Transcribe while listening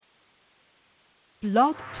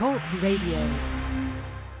Blog Talk Radio.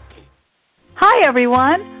 Hi,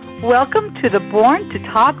 everyone. Welcome to the Born to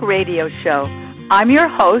Talk radio show. I'm your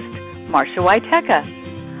host, Marsha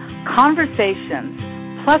Waiteka.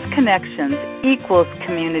 Conversations plus connections equals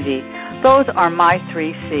community. Those are my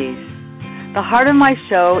 3 C's. The heart of my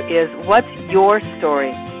show is what's your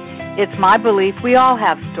story? It's my belief we all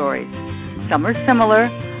have stories. Some are similar,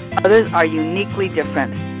 others are uniquely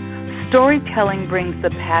different. Storytelling brings the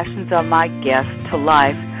passions of my guests to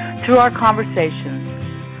life through our conversations.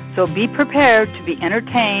 So be prepared to be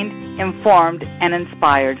entertained, informed, and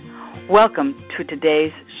inspired. Welcome to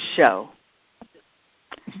today's show.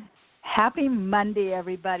 Happy Monday,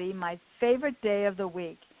 everybody, my favorite day of the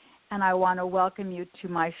week. And I want to welcome you to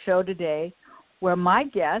my show today where my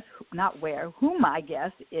guest, who my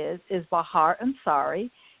guest is Bahar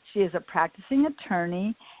Ansari. She is a practicing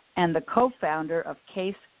attorney and the co-founder of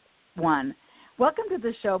Case One. Welcome to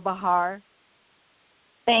the show, Bahar.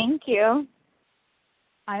 Thank you.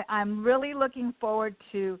 I'm really looking forward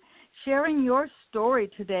to sharing your story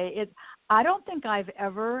today. I don't think I've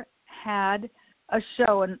ever had a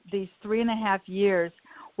show in these 3.5 years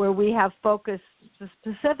where we have focused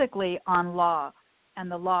specifically on law and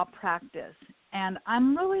the law practice. And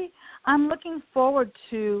I'm looking forward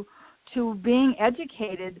to being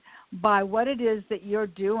educated by what it is that you're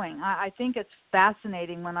doing. I think it's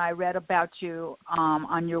fascinating when I read about you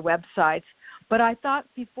on your websites. But I thought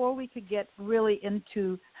before we could get really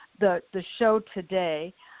into the show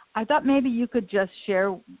today, I thought maybe you could just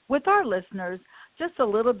share with our listeners just a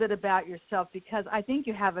little bit about yourself, because I think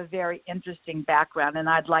you have a very interesting background, and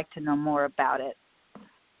I'd like to know more about it.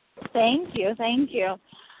 Thank you.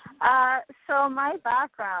 So my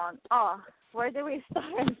background, where do we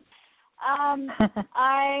start? I'm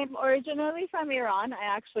originally from Iran. I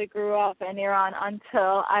actually grew up in Iran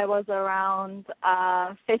until I was around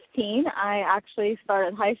 15. I actually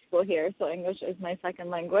started high school here, so English is my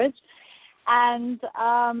second language. And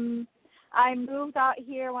I moved out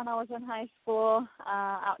here when I was in high school,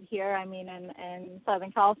 in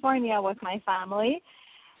Southern California with my family.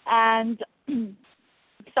 And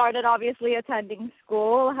started obviously attending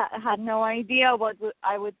school. Had no idea what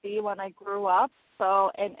I would be when I grew up.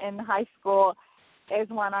 So in high school is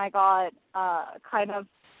when I got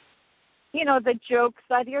the jokes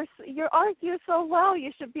that you argue so well,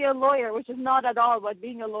 you should be a lawyer, which is not at all what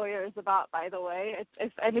being a lawyer is about, by the way.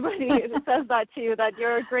 If anybody says that to you, that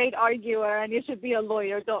you're a great arguer and you should be a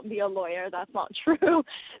lawyer, don't be a lawyer. That's not true.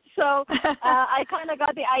 So I kind of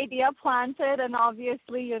got the idea planted, and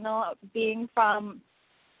obviously, being from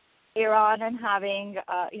Iran and having,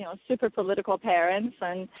 super political parents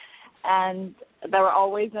and they were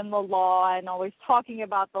always in the law and always talking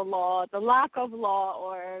about the law, the lack of law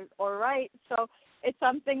or right. So it's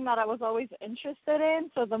something that I was always interested in.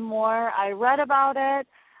 So the more I read about it,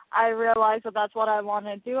 I realized that that's what I want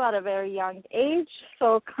to do at a very young age.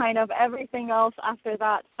 So kind of everything else after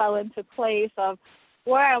that fell into place of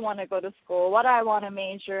where I want to go to school, what I want to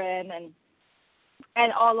major in,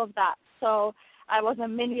 and all of that. So I was a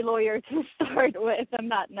mini lawyer to start with, and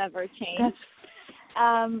that never changed.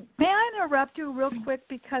 May I interrupt you real quick,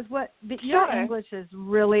 because your Sure. English is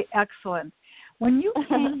really excellent. When you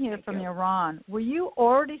came here from Iran, were you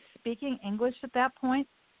already speaking English at that point?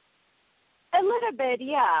 A little bit,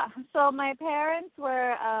 yeah. So my parents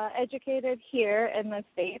were educated here in the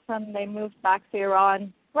States, and they moved back to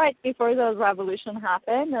Iran right before the revolution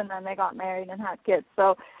happened, and then they got married and had kids.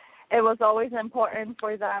 So it was always important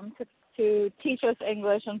for them to teach us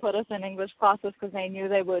English and put us in English classes, because they knew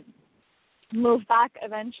they would move back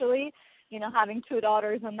eventually. Having 2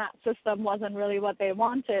 daughters in that system wasn't really what they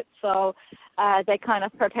wanted, so they kind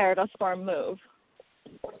of prepared us for a move.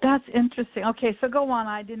 That's interesting. Okay, so go on.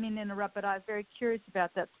 I didn't mean to interrupt, but I was very curious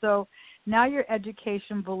about that. So now your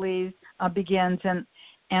education begins,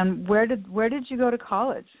 and where did you go to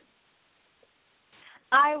college?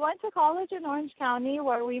 I went to college in Orange County,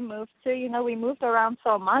 where we moved to. We moved around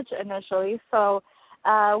so much initially, so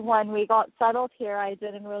when we got settled here, I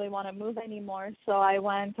didn't really want to move anymore, so I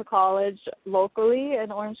went to college locally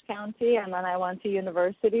in Orange County, and then I went to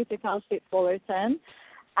university, to Cal State Fullerton,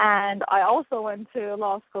 and I also went to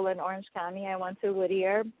law school in Orange County. I went to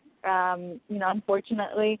Whittier.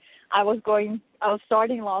 Unfortunately, I was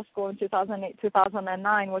starting law school in 2008,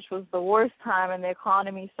 2009, which was the worst time in the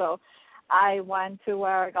economy, so I went to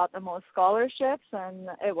where I got the most scholarships, and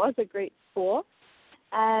it was a great school.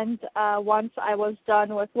 And once I was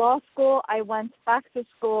done with law school, I went back to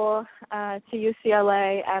school to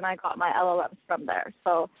UCLA, and I got my LLMs from there.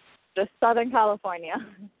 So just Southern California.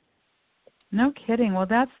 No kidding. Well,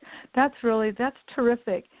 that's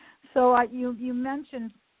terrific. So you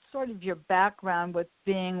mentioned sort of your background with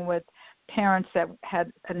being with parents that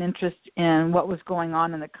had an interest in what was going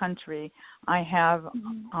on in the country. I have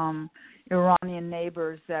Iranian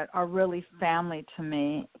neighbors that are really family to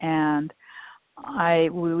me, and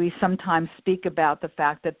we sometimes speak about the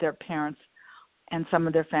fact that their parents and some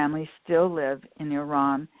of their families still live in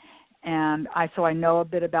Iran. And so I know a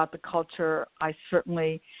bit about the culture. I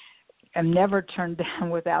certainly am never turned down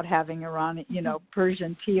without having Iran,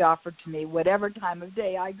 Persian tea offered to me. Whatever time of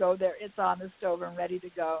day I go there, it's on the stove and ready to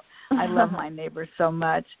go. I love my neighbors so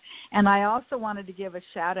much. And I also wanted to give a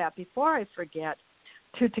shout out before I forget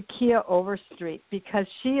to Takia Overstreet, because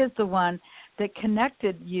she is the one that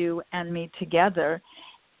connected you and me together.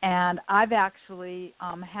 And I've actually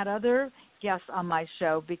had other guests on my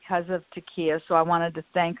show because of Takia, so I wanted to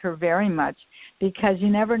thank her very much, because you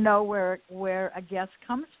never know where a guest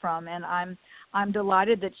comes from, and I'm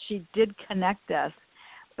delighted that she did connect us.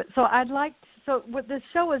 But what this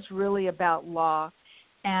show is really about law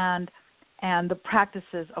and the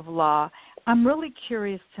practices of law. I'm really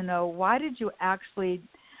curious to know, why did you actually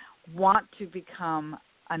want to become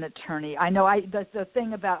an attorney? I know the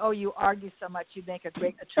thing about, you argue so much, you make a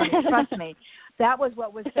great attorney. Trust me, that was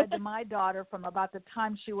what was said to my daughter from about the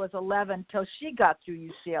time she was 11 till she got through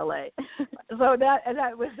UCLA. So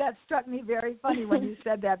that struck me very funny when you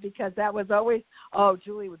said that, because that was always,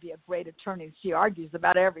 Julie would be a great attorney. She argues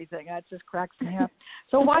about everything. That just cracks me up.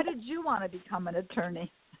 So why did you want to become an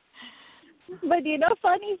attorney? But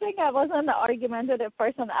funny thing, I wasn't an argumentative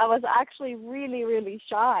person. I was actually really, really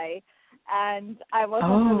shy. And I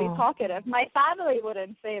wasn't really talkative. My family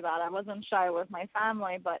wouldn't say that. I wasn't shy with my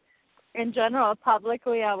family, but in general,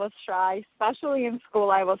 publicly, I was shy. Especially in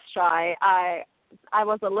school, I was shy. I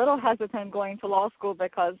was a little hesitant going to law school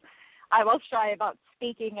because I was shy about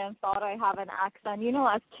speaking and thought I have an accent.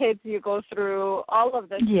 As kids, you go through all of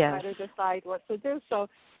this to try to decide what to do. So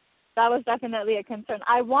that was definitely a concern.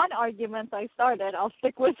 I won arguments I started. I'll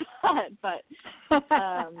stick with that. But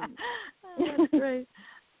that's great.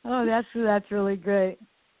 Oh, that's really great.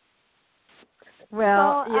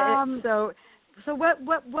 Well, so what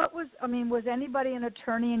was, was anybody an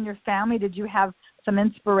attorney in your family? Did you have some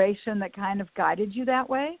inspiration that kind of guided you that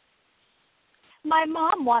way? My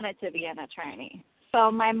mom wanted to be an attorney. So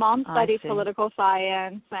my mom studied political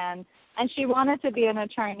science, and she wanted to be an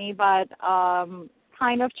attorney, but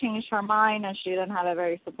kind of changed her mind, and she didn't have a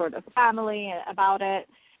very supportive family about it.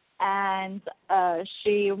 And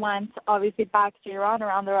she went, obviously, back to Iran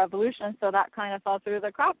around the revolution, so that kind of fell through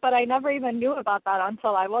the cracks. But I never even knew about that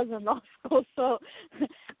until I was in law school, so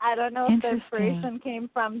I don't know if the inspiration came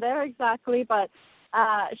from there exactly, but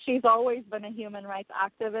she's always been a human rights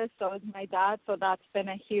activist, so is my dad, so that's been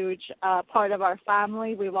a huge part of our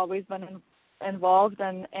family. We've always been involved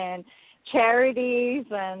in charities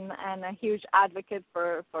and a huge advocate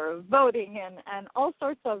for voting and all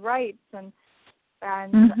sorts of rights, and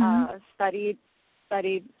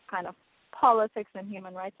studied kind of politics and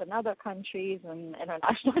human rights in other countries and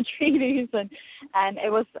international treaties, and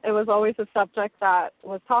it was always a subject that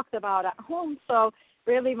was talked about at home. So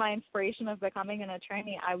really my inspiration of becoming an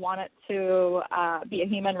attorney, I wanted to be a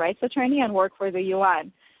human rights attorney and work for the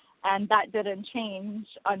UN, and that didn't change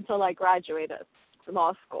until I graduated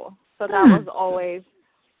law school. So that was always,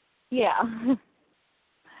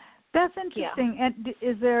 That's interesting. Yeah. And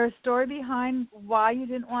is there a story behind why you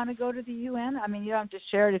didn't want to go to the UN? I mean, you don't have to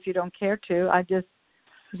share it if you don't care to. I was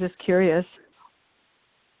just curious.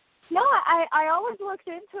 No, I always looked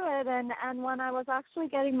into it, and when I was actually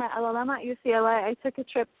getting my LLM at UCLA, I took a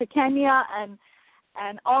trip to Kenya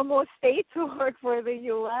and almost stayed to work for the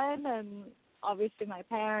UN, and obviously my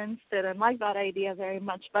parents didn't like that idea very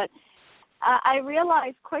much, but I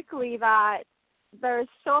realized quickly that there's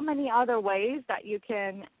so many other ways that you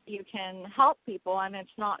can help people, and it's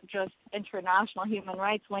not just international human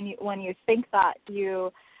rights. When you think that,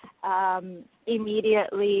 you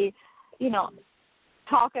immediately,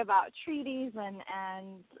 talk about treaties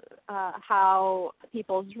and how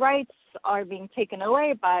people's rights are being taken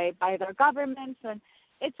away by their governments, and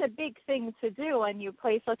it's a big thing to do, and you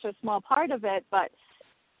play such a small part of it. But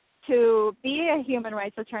to be a human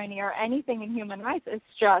rights attorney or anything in human rights is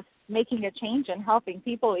just making a change and helping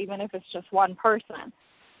people, even if it's just one person.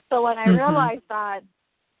 So when I realized that,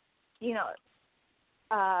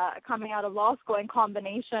 coming out of law school in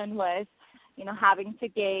combination with, having to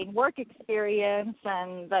gain work experience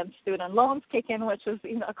and then student loans kick in, which is,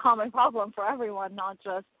 a common problem for everyone, not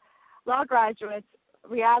just law graduates,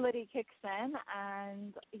 reality kicks in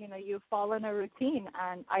and, you fall in a routine.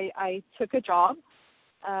 And I took a job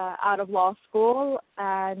out of law school,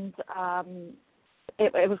 and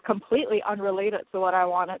it was completely unrelated to what I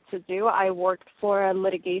wanted to do. I worked for a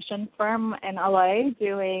litigation firm in LA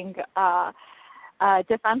doing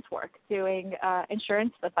defense work, doing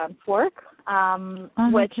insurance defense work,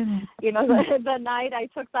 which, you know, the night I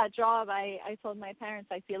took that job, I told my parents,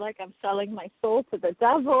 I feel like I'm selling my soul to the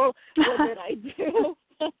devil. What did I do?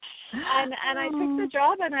 and I took the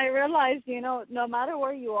job, and I realized, you know, no matter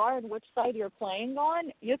where you are and which side you're playing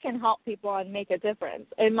on, you can help people and make a difference.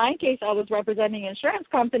 In my case, I was representing insurance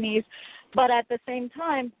companies, but at the same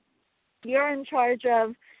time, you're in charge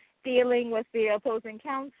of dealing with the opposing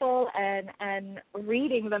counsel and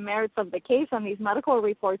reading the merits of the case on these medical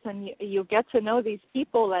reports, and you get to know these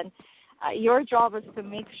people, and your job is to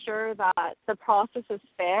make sure that the process is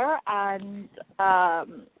fair and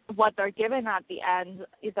what they're given at the end,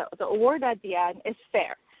 the award at the end is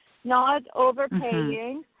fair, not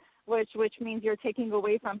overpaying, which means you're taking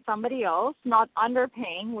away from somebody else, not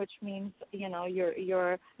underpaying, which means, you know,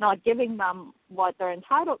 you're not giving them what they're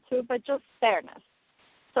entitled to, but just fairness.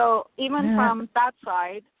 So even from that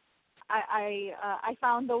side, I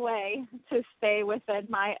found a way to stay within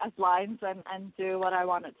my lines and do what I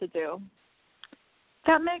wanted to do.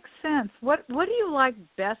 That makes sense. What do you like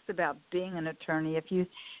best about being an attorney? If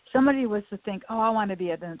somebody was to think, oh, I want to be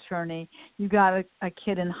an attorney, you got a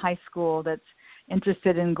kid in high school that's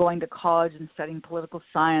interested in going to college and studying political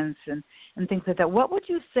science and things like that, what would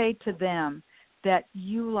you say to them that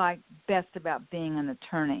you like best about being an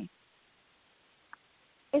attorney?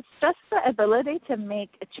 It's just the ability to make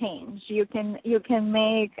a change. You can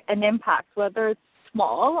make an impact, whether it's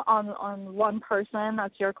small on one person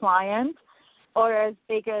that's your client, or as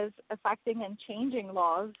big as affecting and changing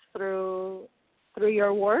laws through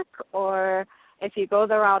your work, or if you go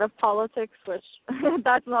the route of politics, which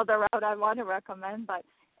that's not the route I want to recommend, but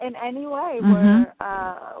in any way where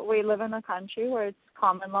we live in a country where it's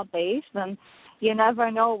common law based, and you never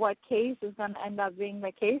know what case is going to end up being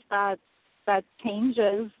the case that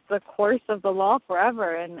changes the course of the law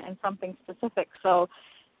forever and something specific. So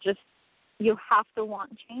just you have to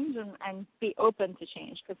want change and be open to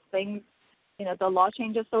change, because things, you know, the law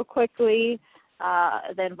changes so quickly,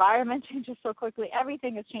 the environment changes so quickly,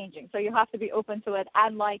 everything is changing. So you have to be open to it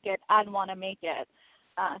and like it and want to make it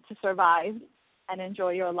to survive and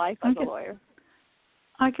enjoy your life as a lawyer.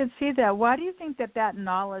 I could see that. Why do you think that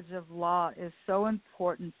knowledge of law is so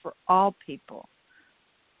important for all people?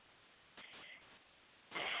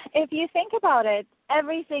 If you think about it,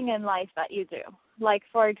 everything in life that you do, like,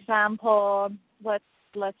 for example,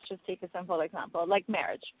 let's just take a simple example, like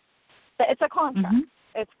marriage. It's a contract.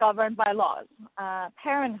 It's governed by laws.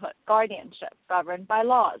 Parenthood, guardianship, governed by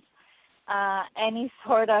laws. Any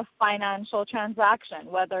sort of financial transaction,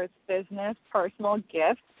 whether it's business, personal,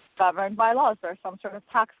 gift, governed by laws. There's some sort of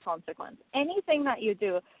tax consequence. Anything that you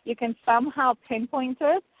do, you can somehow pinpoint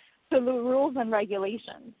it to the rules and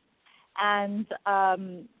regulations. And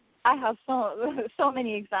I have so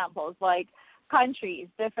many examples, like countries,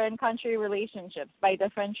 different country relationships by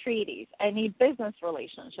different treaties, any business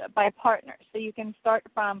relationship by partners. So you can start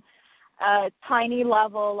from a tiny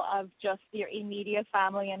level of just your immediate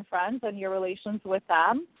family and friends and your relations with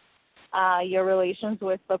them, your relations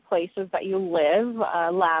with the places that you live,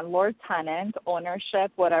 landlord, tenant,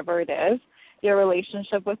 ownership, whatever it is, your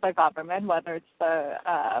relationship with the government, whether it's the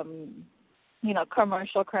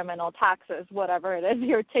commercial, criminal, taxes, whatever it is,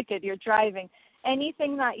 your ticket, your driving,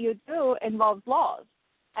 anything that you do involves laws.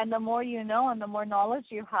 And the more you know and the more knowledge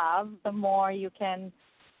you have, the more you can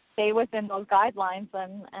stay within those guidelines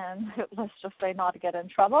and let's just say not get in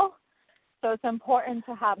trouble. So it's important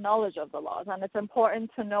to have knowledge of the laws, and it's important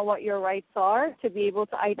to know what your rights are to be able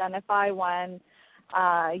to identify when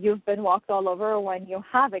you've been walked all over or when you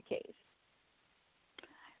have a case.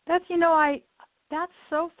 That's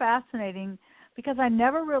so fascinating, because I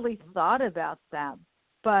never really thought about that.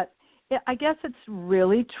 But I guess it's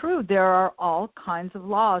really true. There are all kinds of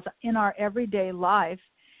laws in our everyday life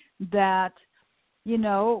that,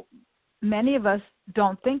 many of us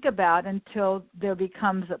don't think about until there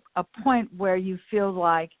becomes a point where you feel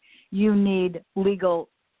like you need legal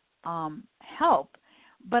help.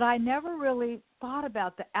 But I never really thought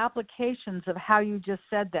about the applications of how you just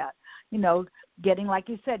said that. Getting, like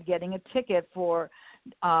you said, getting a ticket for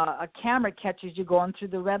a camera catches you going through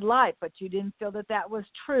the red light, but you didn't feel that was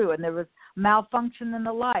true, and there was malfunction in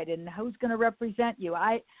the light, and who's going to represent you?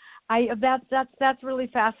 That's really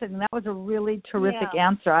fascinating. That was a really terrific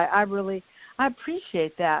answer. I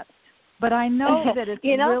appreciate that, but I know that it's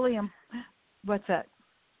really. What's that?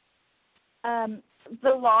 The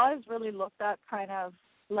law is really looked at kind of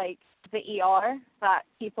like the ER, that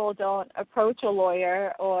people don't approach a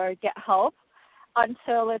lawyer or get help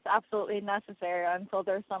until it's absolutely necessary, until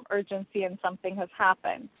there's some urgency and something has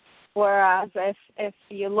happened. Whereas if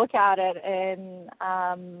you look at it in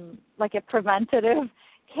like a preventative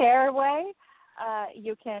care way,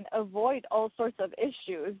 you can avoid all sorts of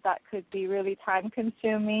issues that could be really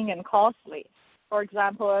time-consuming and costly. For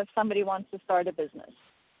example, if somebody wants to start a business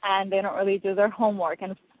and they don't really do their homework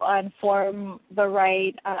and form the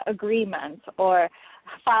right agreement or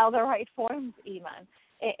file the right forms even,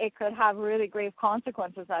 it could have really grave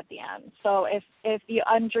consequences at the end. So if you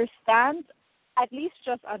understand, at least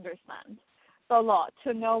just understand the law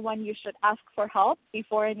to know when you should ask for help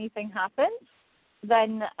before anything happens,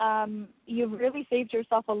 then you've really saved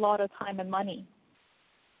yourself a lot of time and money.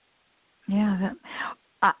 Yeah,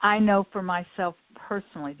 I know for myself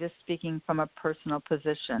personally, just speaking from a personal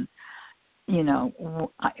position, you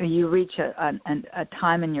know, you reach a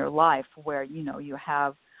time in your life where, you know, you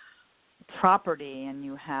have property and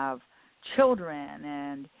you have children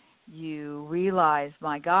and you realize,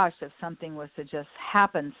 my gosh, if something was to just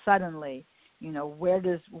happen suddenly, you know, where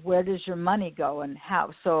does your money go and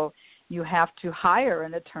how? So you have to hire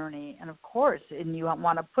an attorney, and of course, and you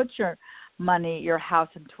want to put your money, your house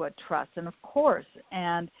into a trust, and of course,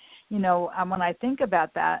 and you know, when I think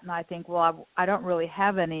about that, and I think, well, I don't really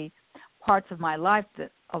have any parts of my life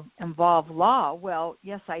that involve law. Well,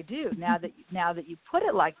 yes, I do. Now that you put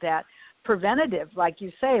it like that, preventative, like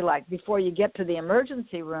you say, like before you get to the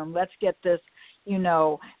emergency room, let's get this, you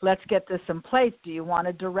know, let's get this in place. Do you want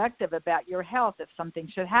a directive about your health if something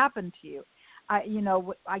should happen to you?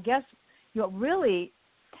 I guess, you know, really,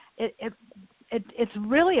 it's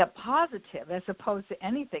really a positive as opposed to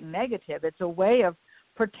anything negative. It's a way of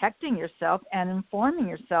protecting yourself and informing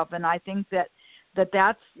yourself, and I think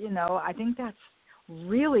that's, you know, I think that's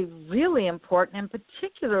really, really important, and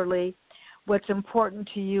particularly what's important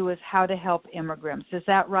to you is how to help immigrants. Is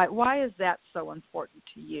that right? Why is that so important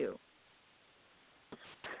to you?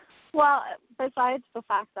 Well, besides the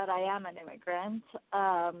fact that I am an immigrant,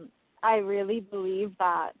 I really believe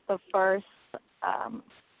that the first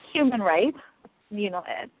human right, you know,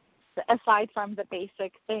 aside from the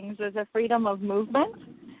basic things, is a freedom of movement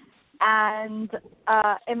and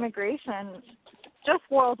immigration, just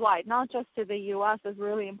worldwide, not just to the U.S., is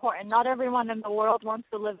really important. Not everyone in the world wants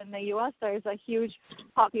to live in the U.S. There's a huge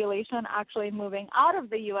population actually moving out of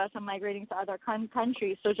the U.S. and migrating to other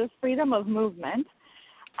countries. So just freedom of movement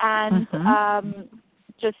and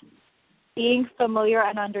just being familiar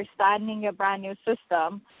and understanding a brand new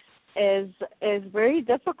system is very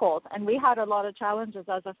difficult. And we had a lot of challenges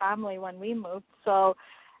as a family when we moved. So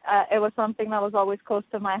it was something that was always close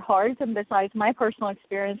to my heart. And besides my personal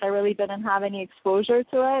experience, I really didn't have any exposure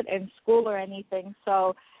to it in school or anything.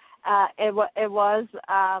 So it was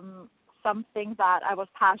something that I was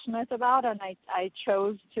passionate about, and I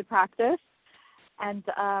chose to practice and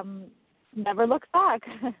never looked back.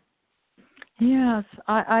 Yes,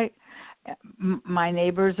 my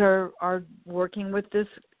neighbors are working with this,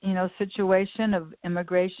 you know, situation of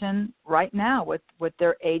immigration right now with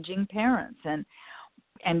their aging parents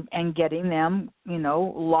and getting them, you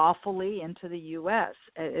know, lawfully into the U.S.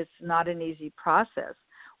 It's not an easy process.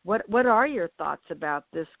 What are your thoughts about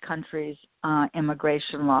this country's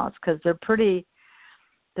immigration laws? Because they're pretty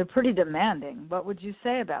demanding. What would you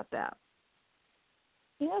say about that?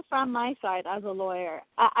 You know, from my side as a lawyer,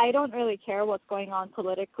 I don't really care what's going on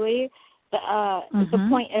politically. The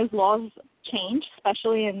point is laws change,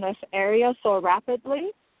 especially in this area, so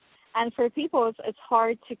rapidly. And for people, it's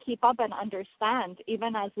hard to keep up and understand.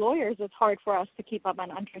 Even as lawyers, it's hard for us to keep up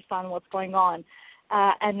and understand what's going on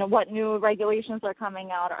and what new regulations are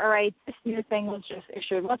coming out. All right, this new thing was just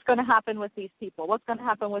issued. What's going to happen with these people? What's going to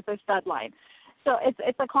happen with this deadline? So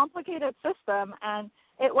it's a complicated system, and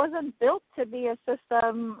it wasn't built to be a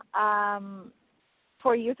system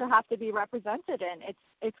for you to have to be represented in.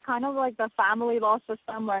 It's kind of like the family law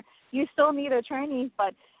system where you still need attorneys,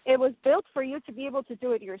 but it was built for you to be able to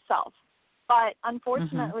do it yourself. But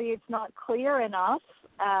unfortunately, it's not clear enough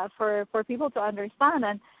for people to understand.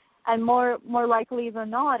 And more likely than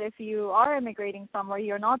not, if you are immigrating somewhere,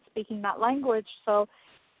 you're not speaking that language. So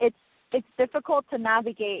it's difficult to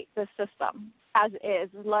navigate the system as is,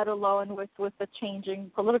 let alone with the changing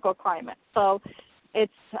political climate. So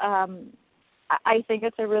it's I think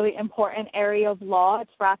it's a really important area of law.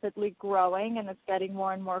 It's rapidly growing, and it's getting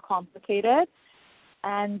more and more complicated.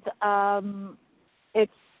 And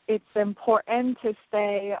it's important to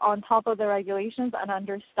stay on top of the regulations and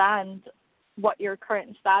understand what your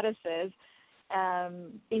current status is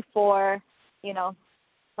before, you know,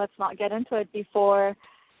 let's not get into it, before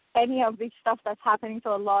any of the stuff that's happening to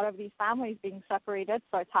a lot of these families being separated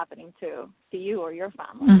starts happening to you or your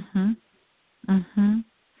family. Mhm.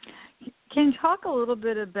 Can you talk a little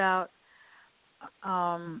bit about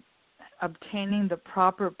obtaining the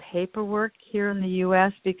proper paperwork here in the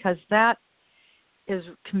U.S., because that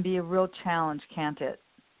can be a real challenge, can't it?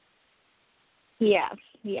 Yes,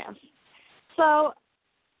 yes. So,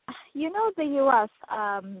 the U.S.,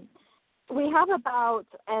 we have about,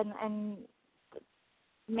 and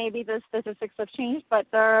maybe the statistics have changed, but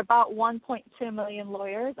there are about 1.2 million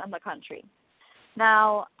lawyers in the country.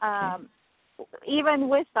 Now, even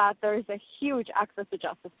with that, there's a huge access to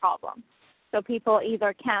justice problem. So people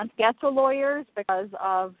either can't get to lawyers because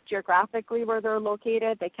of geographically where they're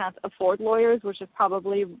located. They can't afford lawyers, which is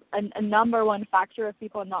probably a number one factor of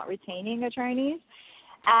people not retaining attorneys.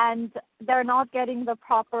 And they're not getting the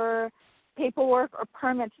proper paperwork or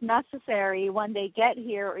permits necessary when they get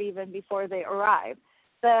here or even before they arrive.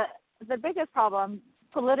 The biggest problem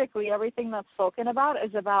politically, everything that's spoken about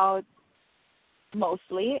is about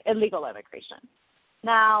mostly illegal immigration.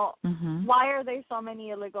 Now, why are there so many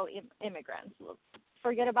illegal immigrants?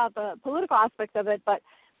 Forget about the political aspect of it, but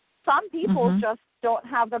some people just don't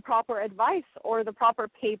have the proper advice or the proper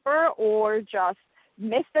paper, or just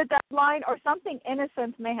missed the deadline, or something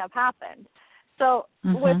innocent may have happened. So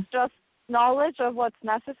with just knowledge of what's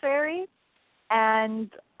necessary and,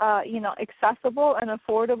 accessible and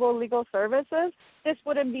affordable legal services, this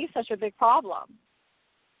wouldn't be such a big problem.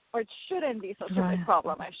 Or it shouldn't be such a big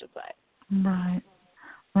problem, I should say. Right.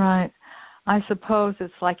 Right. I suppose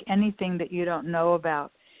it's like anything that you don't know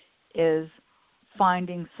about is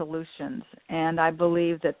finding solutions. And I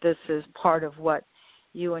believe that this is part of what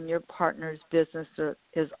you and your partner's business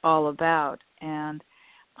is all about. And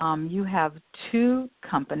you have two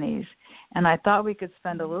companies. And I thought we could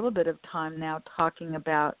spend a little bit of time now talking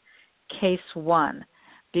about Case One,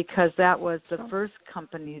 because that was the first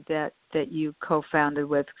company that you co-founded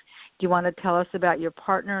with. Do you want to tell us about your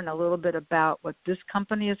partner and a little bit about what this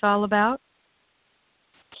company is all about?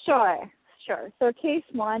 Sure. So Case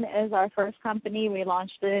One is our first company. We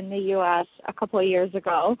launched it in the U.S. a couple of years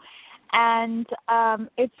ago. And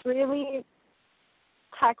it's really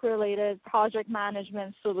tech-related project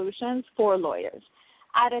management solutions for lawyers.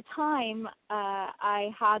 At a time, I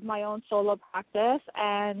had my own solo practice,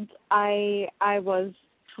 and I was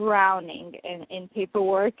drowning in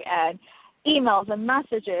paperwork and emails and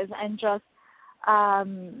messages, and just a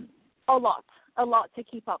lot to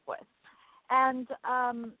keep up with. And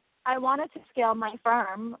I wanted to scale my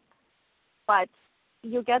firm, but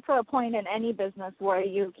you get to a point in any business where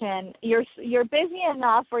you're busy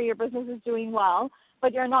enough, or your business is doing well,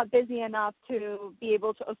 but you're not busy enough to be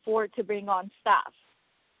able to afford to bring on staff.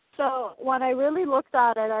 So when I really looked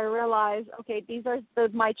at it, I realized, okay, these are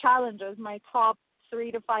my challenges. My top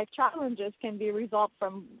 3 to 5 challenges can be resolved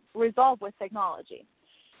with technology.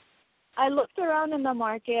 I looked around in the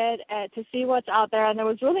market to see what's out there, and there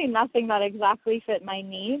was really nothing that exactly fit my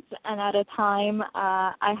needs. And at a time,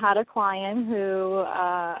 I had a client who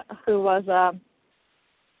was a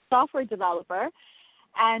software developer,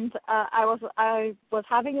 and I was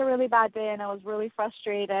having a really bad day, and I was really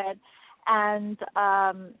frustrated. And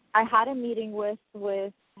I had a meeting with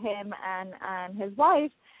him and his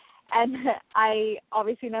wife, and I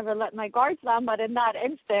obviously never let my guards down, but in that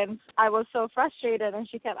instance, I was so frustrated, and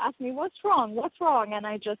she kept asking me, what's wrong? And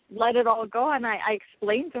I just let it all go, and I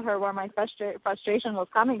explained to her where my frustration was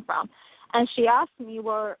coming from. And she asked me,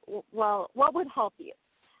 well, what would help you?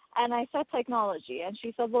 And I said technology, and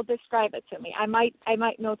she said, well, describe it to me. I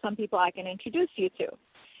might know some people I can introduce you to.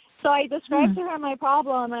 So I described to her my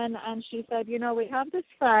problem, and she said, we have this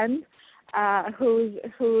friend who's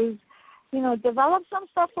developed some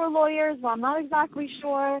stuff for lawyers. Well, I'm not exactly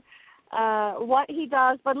sure what he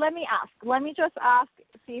does, but let me ask. Let me just ask,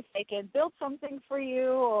 see if they can build something for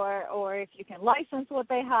you, or if you can license what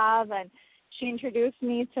they have. And she introduced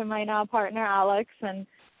me to my now partner, Alex, and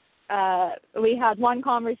we had one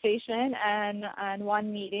conversation and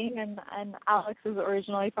one meeting, and Alex is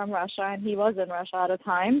originally from Russia, and he was in Russia at a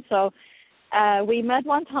time. So we met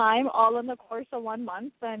one time, all in the course of 1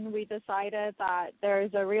 month, and we decided that there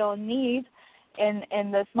is a real need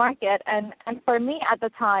in this market. And for me at the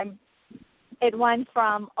time, it went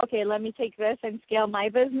from, okay, let me take this and scale my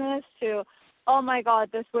business, to, oh my God,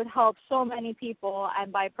 this would help so many people.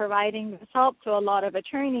 And by providing this help to a lot of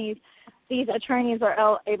attorneys, these attorneys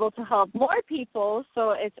are able to help more people.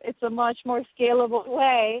 So it's a much more scalable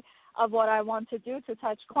way of what I want to do to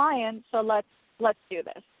touch clients. So let's do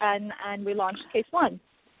this. And we launched Case One.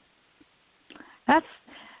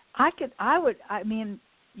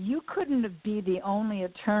 You couldn't be the only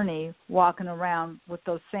attorney walking around with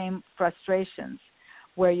those same frustrations,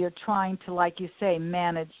 where you're trying to, like you say,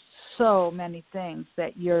 manage so many things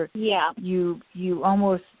that you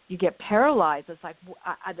get paralyzed. It's like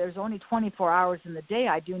there's only 24 hours in the day.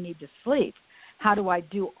 I do need to sleep. How do I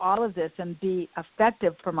do all of this and be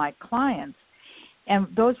effective for my clients? And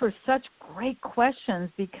those were such great questions,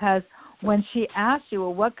 because when she asked you,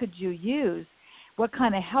 well, what could you use? What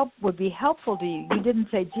kind of help would be helpful to you? You didn't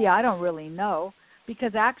say, gee, I don't really know,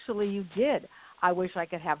 because actually you did. I wish I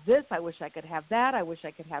could have this. I wish I could have that. I wish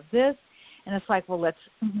I could have this. And it's like, well, let's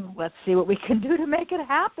see what we can do to make it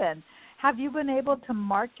happen. Have you been able to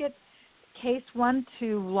market Case One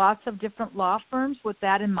to lots of different law firms with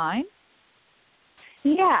that in mind?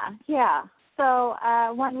 Yeah. So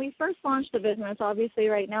when we first launched the business, obviously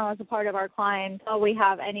right now as a part of our clientele, we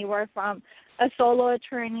have anywhere from a solo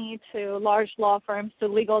attorney to large law firms to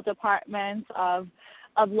legal departments of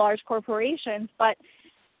large corporations. But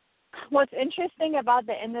what's interesting about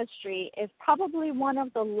the industry is probably one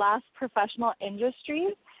of the last professional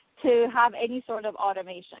industries to have any sort of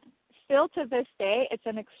automation. Still to this day, it's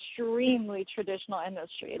an extremely traditional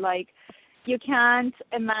industry. Like, you can't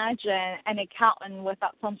imagine an accountant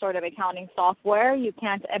without some sort of accounting software. You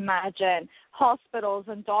can't imagine hospitals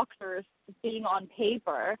and doctors being on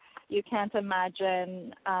paper. You can't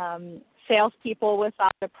imagine salespeople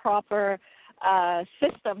without a proper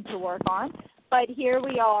system to work on. But here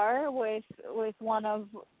we are with one of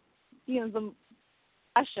the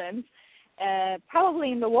professions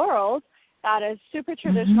probably in the world that is super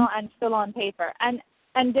traditional and still on paper. And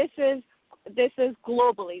this is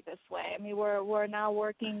globally this way. I mean, we're now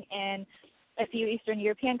working in a few Eastern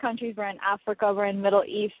European countries. We're in Africa. We're in Middle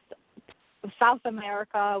East, South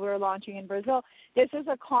America. We're launching in Brazil. This is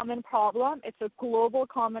a common problem. It's a global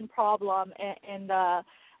common problem in the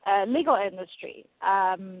legal industry.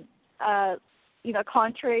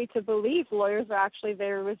 Contrary to belief, lawyers are actually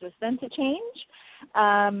very resistant to change.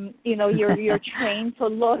 You're trained to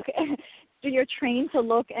look. You're trained to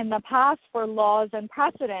look in the past for laws and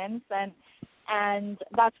precedents, and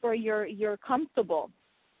that's where you're comfortable.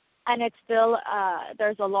 And it's still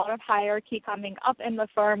there's a lot of hierarchy coming up in the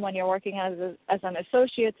firm when you're working as an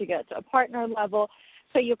associate to get to a partner level.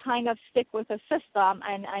 So you kind of stick with a system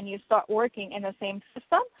and you start working in the same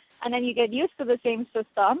system, and then you get used to the same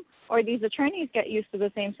system, or these attorneys get used to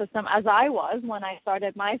the same system as I was when I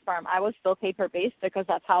started my firm. I was still paper-based because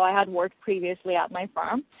that's how I had worked previously at my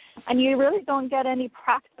firm. And you really don't get any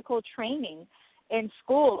practical training in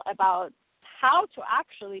school about how to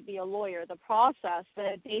actually be a lawyer, the process,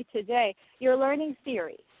 the day-to-day. You're learning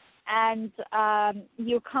theory. And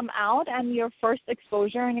you come out and your first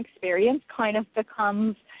exposure and experience kind of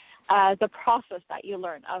becomes the process that you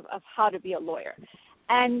learn of how to be a lawyer.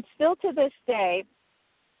 And still to this day,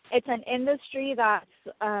 it's an industry that's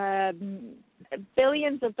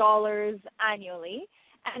billions of dollars annually,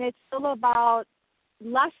 and it's still about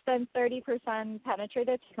less than 30%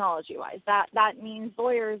 penetrated technology-wise. That means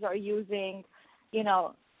lawyers are using,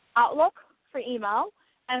 Outlook for email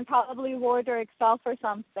and probably Word or Excel for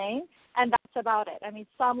something, and that's about it. I mean,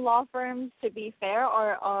 some law firms, to be fair,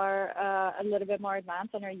 are a little bit more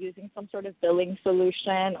advanced and are using some sort of billing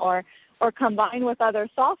solution or combined with other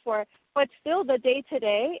software, but still the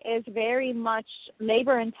day-to-day is very much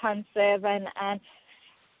labor-intensive and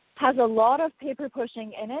has a lot of paper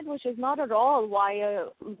pushing in it, which is not at all why a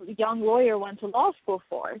young lawyer went to law school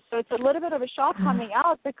for. So it's a little bit of a shock coming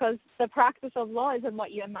out because the practice of law isn't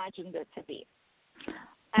what you imagined it to be.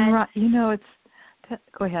 And right.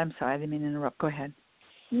 Go ahead. I'm sorry. I didn't mean to interrupt. Go ahead.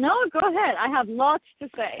 No, go ahead. I have lots to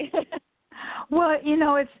say. Well,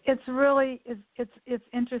 it's really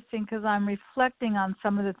interesting because I'm reflecting on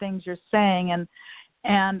some of the things you're saying,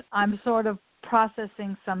 and I'm sort of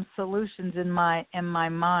processing some solutions in my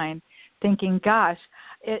mind, thinking, gosh,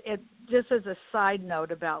 it just as a side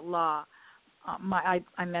note about law,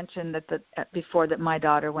 I mentioned before that my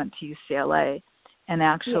daughter went to UCLA, and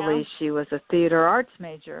actually she was a theater arts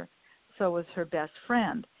major, so was her best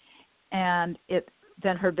friend, and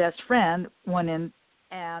then her best friend went in.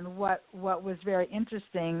 And what was very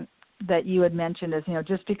interesting that you had mentioned is,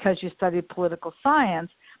 just because you studied political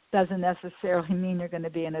science doesn't necessarily mean you're going to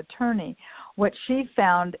be an attorney. What she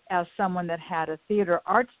found as someone that had a theater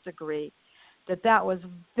arts degree, that was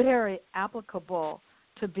very applicable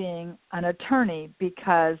to being an attorney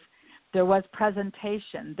because there was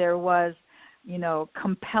presentation, there was,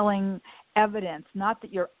 compelling evidence, not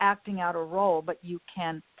that you're acting out a role, but you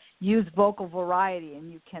can use vocal variety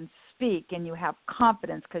and you can speak and you have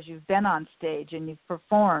confidence because you've been on stage and you've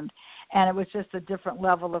performed, and it was just a different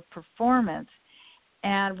level of performance.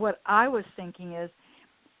 And what I was thinking is,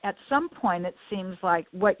 at some point it seems like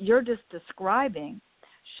what you're just describing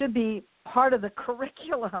should be part of the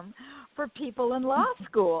curriculum for people in law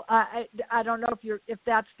school. I don't know if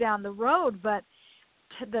that's down the road, but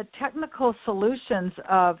the technical solutions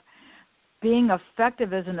of being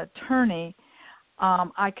effective as an attorney,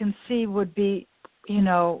 I can see would be,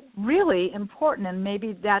 really important, and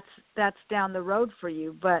maybe that's down the road for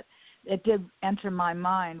you. But it did enter my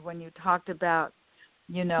mind when you talked about,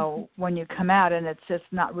 when you come out and it's just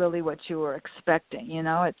not really what you were expecting.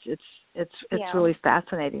 It's really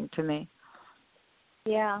fascinating to me.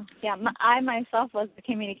 Yeah. I myself was a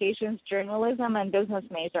communications journalism and business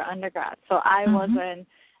major undergrad, so I wasn't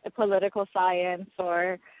a political science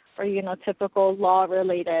or typical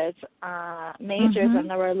law-related majors, and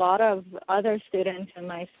there were a lot of other students in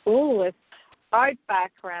my school with art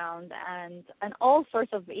background and all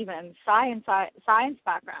sorts of even science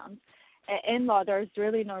backgrounds. In law, there's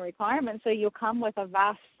really no requirement, so you come with a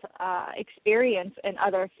vast experience in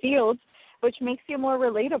other fields, which makes you more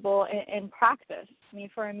relatable in practice. I mean,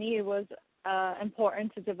 for me, it was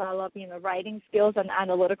important to develop, writing skills and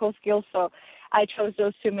analytical skills. So I chose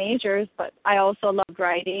those two majors, but I also loved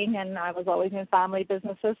writing, and I was always in family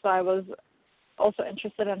businesses, so I was also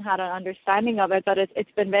interested and had an understanding of it. But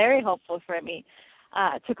it's been very helpful for me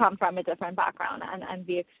to come from a different background and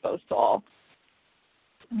be exposed to all.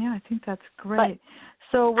 Yeah, I think that's great.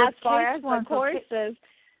 But so as far as the courses,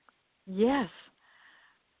 yes.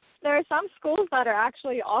 There are some schools that are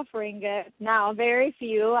actually offering it now. Very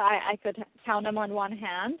few. I could count them on one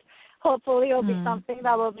hand. Hopefully it'll be something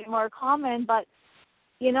that will be more common. But,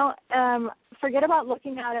 forget about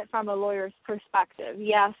looking at it from a lawyer's perspective.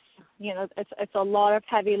 Yes, it's a lot of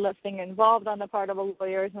heavy lifting involved on the part of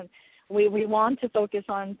lawyers, and we want to focus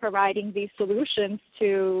on providing these solutions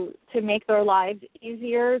to make their lives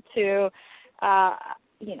easier, to,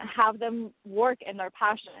 have them work in their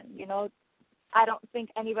passion. I don't think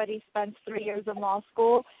anybody spends 3 years in law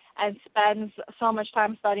school and spends so much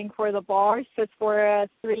time studying for the bar, sits for a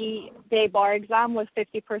 3-day bar exam with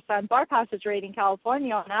 50% bar passage rate in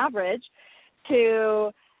California on average,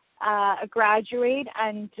 to graduate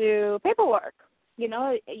and do paperwork.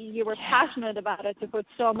 You were passionate about it to put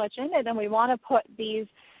so much in it, and we want to put these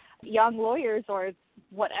young lawyers or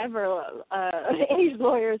whatever age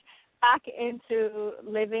lawyers back into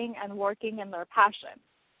living and working in their passion.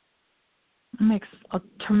 Makes a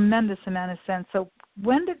tremendous amount of sense. So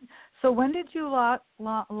when did you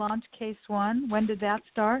launch Case One? When did that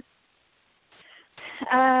start?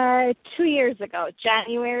 2 years ago,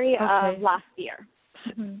 January of last year.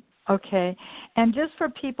 Okay. And just for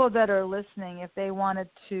people that are listening, if they wanted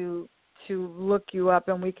to look you up,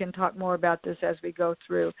 and we can talk more about this as we go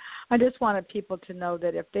through, I just wanted people to know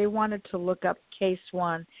that if they wanted to look up Case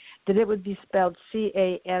One, that it would be spelled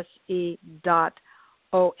CASE.ONE.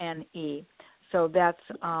 So that's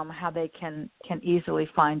how they can easily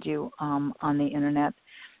find you on the internet.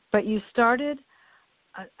 But you started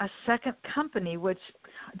a second company, which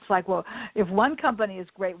it's like, well, if one company is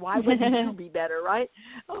great, why wouldn't you be better, right?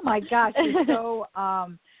 Oh my gosh, you're so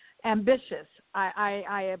ambitious.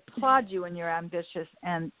 I applaud you in your ambitious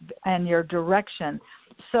and your direction.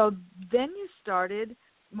 So then you started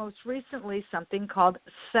most recently something called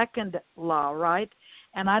Second Law, right?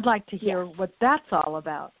 And I'd like to hear what that's all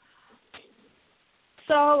about.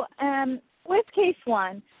 So with Case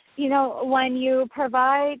One, when you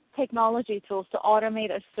provide technology tools to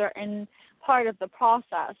automate a certain part of the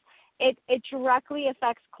process, it directly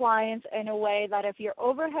affects clients in a way that if your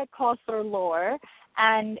overhead costs are lower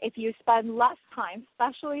and if you spend less time,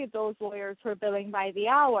 especially those lawyers who are billing by the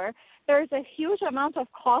hour, there's a huge amount of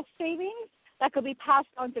cost savings that could be passed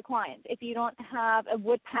on to clients. If you don't have a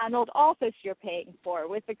wood-paneled office you're paying for,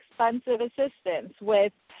 with expensive assistants,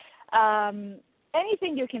 with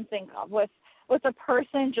anything you can think of, with a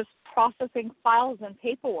person just processing files and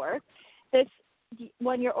paperwork,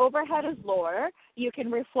 when your overhead is lower, you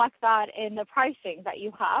can reflect that in the pricing that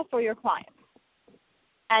you have for your clients.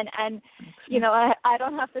 And I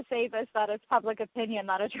don't have to say this, that it's public opinion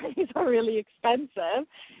that attorneys are really expensive,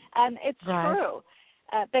 and it's true.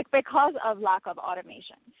 Because of lack of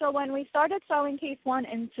automation. So when we started selling Case One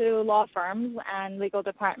into law firms and legal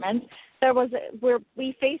departments,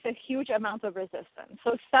 we face a huge amount of resistance.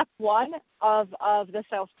 So step one of the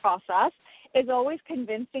sales process is always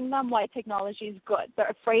convincing them why technology is good. They're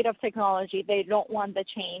afraid of technology. They don't want the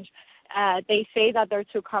change. They say that they're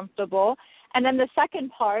too comfortable. And then the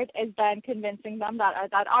second part is then convincing them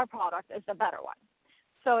that our product is the better one.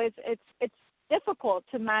 So it's difficult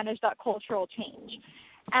to manage that cultural change.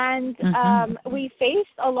 And we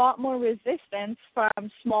faced a lot more resistance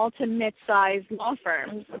from small to mid-sized law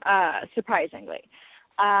firms, surprisingly.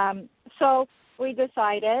 So we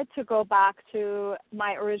decided to go back to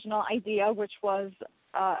my original idea, which was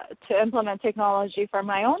to implement technology for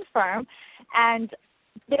my own firm and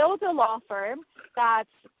build a law firm that's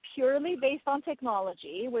purely based on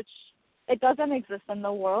technology, which it doesn't exist in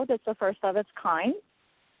the world. It's the first of its kind,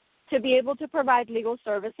 to be able to provide legal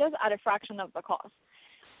services at a fraction of the cost.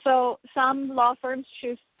 So some law firms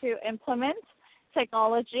choose to implement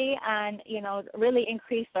technology and, really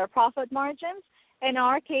increase their profit margins. In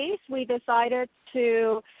our case, we decided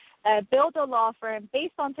to build a law firm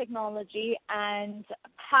based on technology and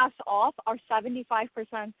pass off our 75%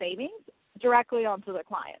 savings directly onto the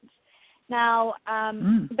clients. Now,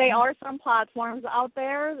 there are some platforms out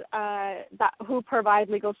there who provide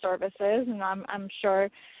legal services, and I'm sure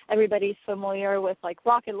everybody's familiar with like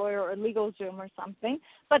Rocket Lawyer or LegalZoom or something,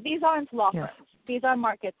 but these aren't law firms. These are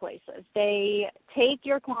marketplaces. They take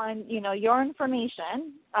your client, your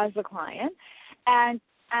information as a client, and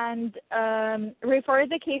refer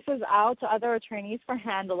the cases out to other attorneys for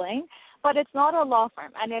handling, but it's not a law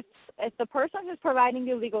firm. And if the person who's providing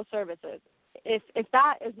you legal services, if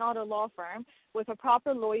that is not a law firm with a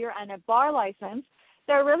proper lawyer and a bar license,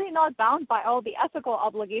 they're really not bound by all the ethical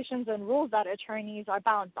obligations and rules that attorneys are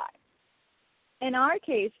bound by. In our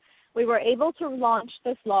case, we were able to launch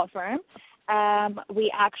this law firm.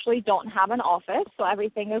 We actually don't have an office, so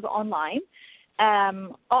everything is online.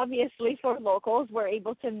 Obviously, for locals, we're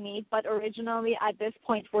able to meet, but originally at this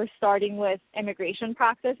point, we're starting with immigration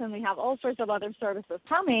practice, and we have all sorts of other services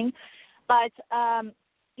coming. But,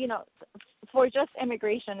 for just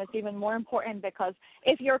immigration, it's even more important because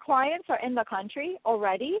if your clients are in the country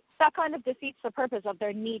already, that kind of defeats the purpose of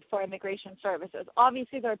their need for immigration services.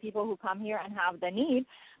 Obviously, there are people who come here and have the need,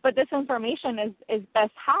 but this information is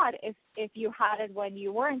best had if you had it when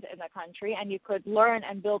you weren't in the country and you could learn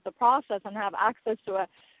and build the process and have access to a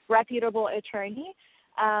reputable attorney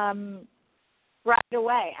right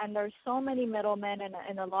away. And there's so many middlemen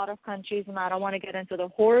in a lot of countries, and I don't want to get into the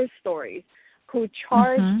horror stories, who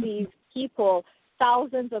charge these people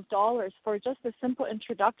thousands of dollars for just a simple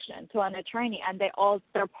introduction to an attorney, and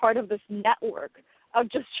they're part of this network of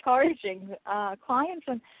just charging clients,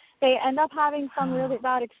 and they end up having some really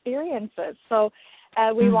bad experiences. So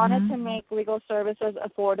we wanted to make legal services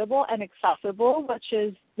affordable and accessible, which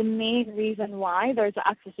is the main reason why there's an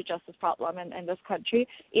access to justice problem in this country,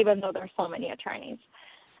 even though there's so many attorneys.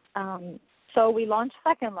 So we launched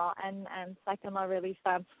Second Law, and Second Law really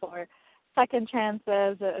stands for second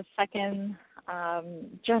chances, a second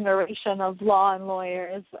generation of law and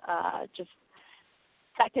lawyers, just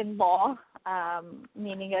second law,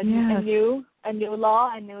 meaning a new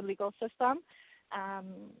law, a new legal system.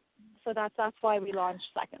 So that's why we launched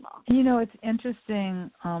Second Law. It's interesting,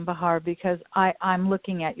 Bahar, because I'm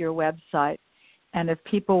looking at your website, and if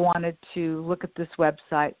people wanted to look at this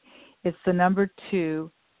website, it's the number 2,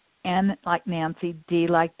 N like Nancy, D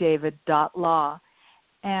like David, .law.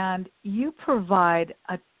 And you provide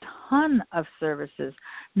a ton of services,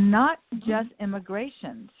 not just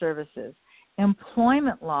immigration services,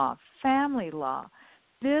 employment law, family law,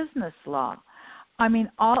 business law. I mean,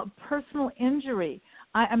 all personal injury.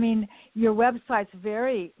 I mean, your website's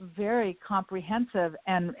very, very comprehensive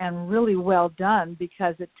and really well done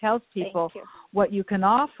because it tells people what you can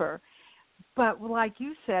offer. But like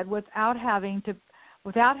you said, without having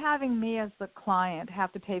me as the client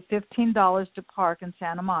have to pay $15 to park in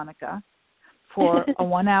Santa Monica for a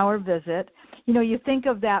 1-hour visit. You think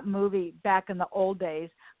of that movie back in the old days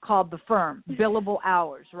called The Firm, billable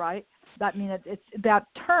hours, right? It's that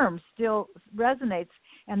term still resonates,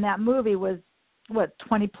 and that movie was,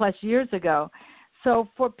 20-plus years ago. So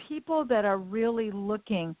for people that are really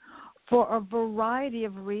looking for a variety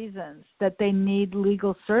of reasons that they need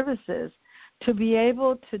legal services, to be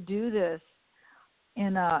able to do this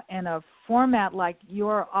in a format like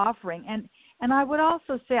you're offering. And I would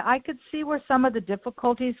also say I could see where some of the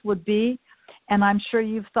difficulties would be, and I'm sure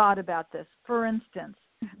you've thought about this. For instance,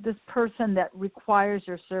 this person that requires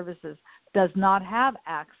your services does not have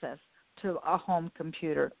access to a home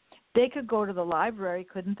computer. They could go to the library,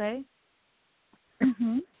 couldn't they?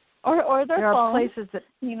 Mm-hmm. Or their phone. There are places that,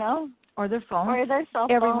 or their phone. Or their cell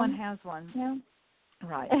phone. Everyone has one. Yeah.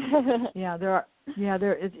 Right.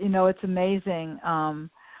 There is, it's amazing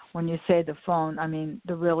when you say the phone. I mean,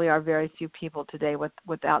 there really are very few people today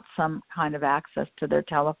without some kind of access to their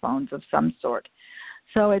telephones of some sort.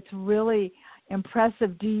 So it's really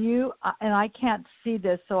impressive. Do you, and I can't see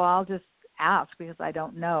this, so I'll just ask because I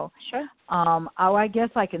don't know. Sure. I guess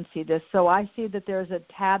I can see this. So I see that there's a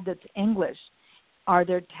tab that's English. Are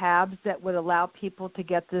there tabs that would allow people to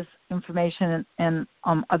get this information in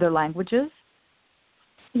other languages?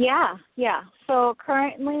 Yeah. So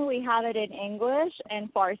currently we have it in English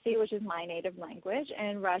and Farsi, which is my native language,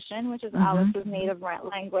 and Russian, which is Alice's native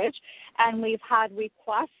language. And we've had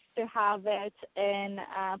requests to have it in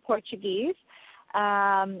Portuguese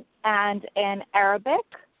and in Arabic,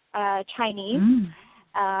 Chinese.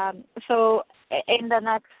 So in the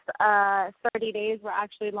next 30 days, we're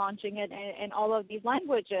actually launching it in all of these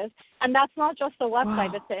languages. And that's not just the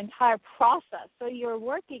website, it's the entire process. So you're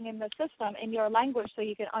working in the system in your language so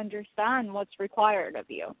you can understand what's required of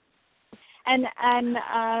you. And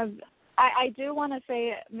I do want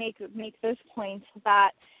to make this point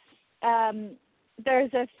that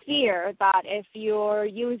there's a fear that if you're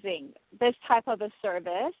using this type of a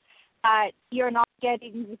service, that you're not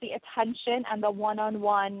getting the attention and the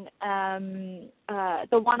one-on-one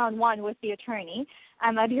with the attorney,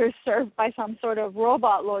 and that you're served by some sort of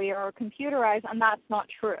robot lawyer or computerized, and that's not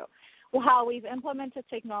true. Well, how we've implemented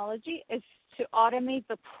technology is to automate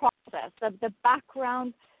the process, the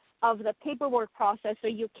background of the paperwork process, so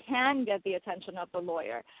you can get the attention of the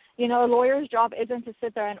lawyer. You know, a lawyer's job isn't to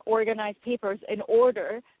sit there and organize papers in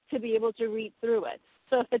order to be able to read through it.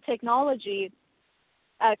 So if the technology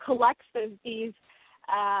collects these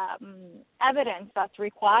evidence that's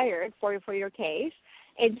required for your case,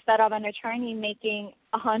 instead of an attorney making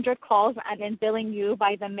 100 calls and then billing you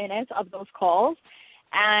by the minute of those calls,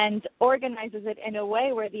 and organizes it in a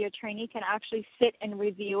way where the attorney can actually sit and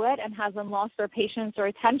review it and hasn't lost their patience or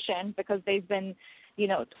attention because they've been,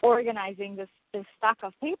 organizing this stack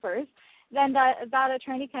of papers, then that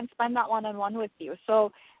attorney can spend that one-on-one with you.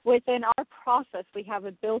 So within our process, we have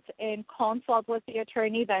a built-in consult with the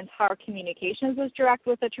attorney. The entire communications is direct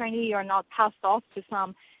with the attorney. You're not passed off to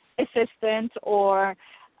some assistant or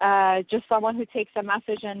just someone who takes a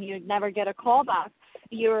message and you never get a call back.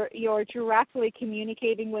 You're directly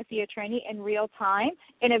communicating with the attorney in real time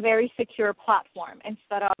in a very secure platform,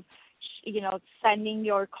 instead of sending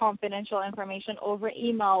your confidential information over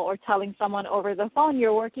email or telling someone over the phone.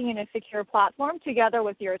 You're working in a secure platform together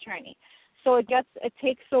with your attorney. So it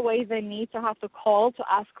takes away the need to have to call to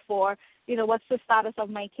ask for, what's the status of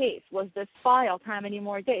my case? Was this filed? How many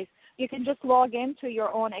more days? You can just log into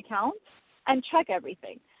your own account and check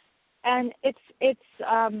everything. And it's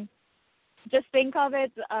just think of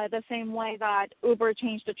it the same way that Uber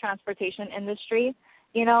changed the transportation industry.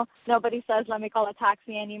 Nobody says, let me call a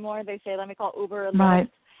taxi anymore. They say, let me call Uber or Lyft.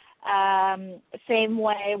 Right. Same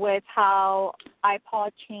way with how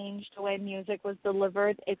iPod changed the way music was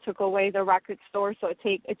delivered. It took away the record store, so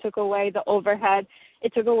it took away the overhead.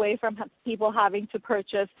 It took away from people having to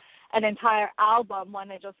purchase an entire album when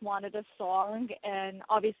they just wanted a song, and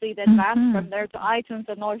obviously they advanced from there to iTunes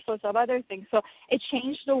and all sorts of other things. So it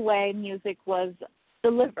changed the way music was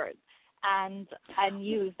delivered and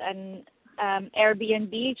used, and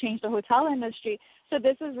Airbnb changed the hotel industry. So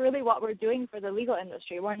this is really what we're doing for the legal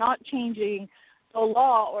industry. We're not changing the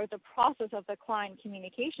law or the process of the client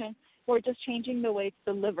communication. We're just changing the way it's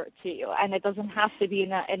delivered to you. And it doesn't have to be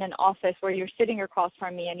in an office where you're sitting across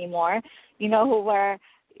from me anymore.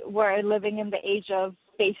 We're living in the age of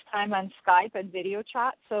FaceTime and Skype and video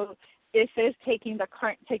chat. So this is taking the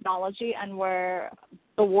current technology and where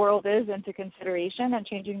the world is into consideration and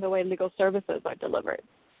changing the way legal services are delivered.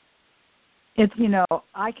 It's,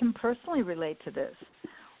 I can personally relate to this.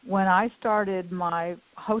 When I started my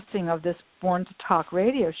hosting of this Born to Talk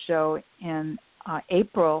radio show in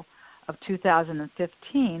April of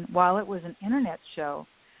 2015, while it was an internet show,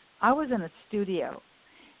 I was in a studio,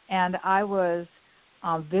 and I was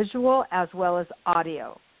visual as well as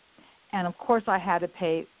audio. And, of course, I had to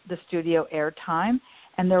pay the studio airtime,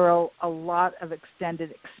 and there were a lot of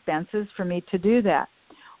extended expenses for me to do that.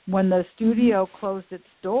 When the studio closed its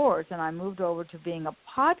doors and I moved over to being a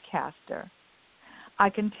podcaster, I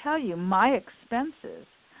can tell you my expenses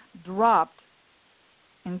dropped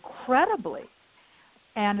incredibly.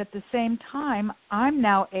 And at the same time, I'm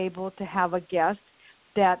now able to have a guest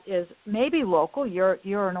that is maybe local. You're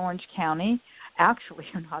in Orange County. Actually,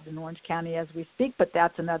 you're not in Orange County as we speak, but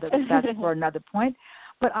that's for another point.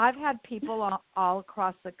 But I've had people all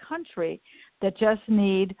across the country that just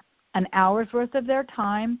need an hour's worth of their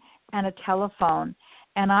time and a telephone.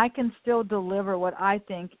 And I can still deliver what I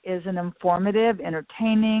think is an informative,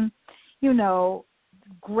 entertaining,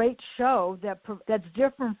 great show that's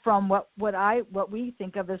different from what we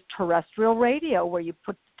think of as terrestrial radio, where you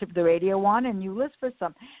put the radio on and you listen for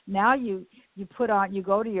some. Now you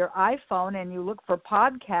go to your iPhone and you look for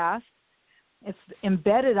podcasts. It's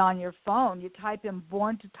embedded on your phone. You type in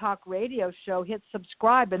Born to Talk radio show, hit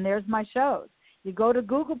subscribe, and there's my shows. You go to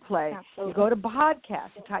Google Play. Absolutely. You go to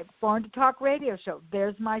podcast. You type Born to Talk radio show.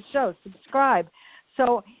 There's my show. Subscribe.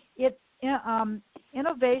 So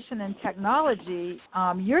innovation and technology,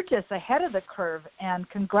 you're just ahead of the curve, and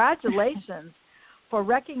congratulations for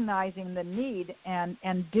recognizing the need and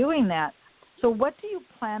doing that. So what do you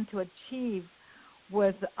plan to achieve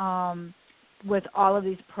with all of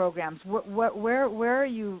these programs? Where are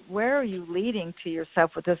you leading to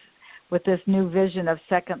yourself with this new vision of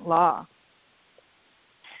Second Law?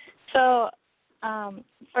 So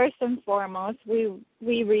first and foremost, we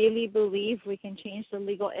really believe we can change the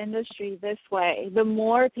legal industry this way. The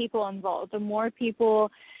more people involved, the more people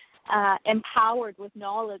empowered with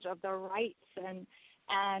knowledge of their rights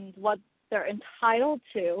and what they're entitled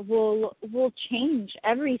to will change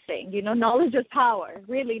everything. You know, knowledge is power.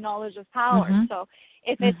 Really, knowledge is power. Mm-hmm. So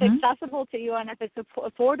if it's accessible to you and if it's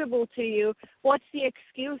affordable to you, what's the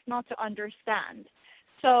excuse not to understand?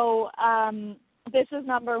 So this is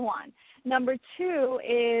number one. Number two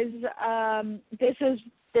is this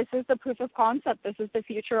is the proof of concept. This is the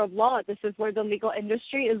future of law. This is where the legal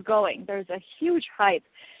industry is going. There's a huge hype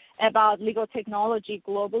about legal technology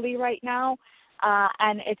globally right now.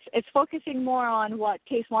 And it's focusing more on what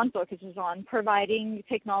Case One focuses on, providing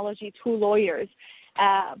technology to lawyers.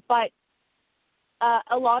 But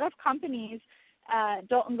a lot of companies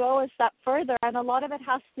don't go a step further, and a lot of it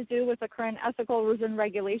has to do with the current ethical rules and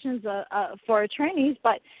regulations for attorneys,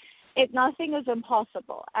 but nothing is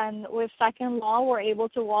impossible. And with Second Law, we're able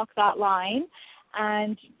to walk that line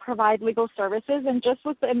and provide legal services. And just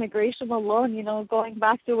with the immigration alone, you know, going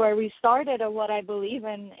back to where we started and what I believe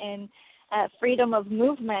in freedom of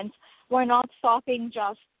movement, we're not stopping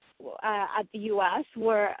just at the U.S.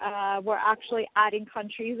 We're actually adding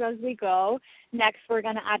countries as we go. Next, we're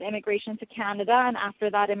going to add immigration to Canada, and after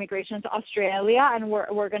that, immigration to Australia, and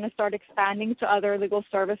we're going to start expanding to other legal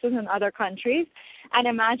services in other countries. And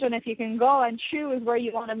imagine if you can go and choose where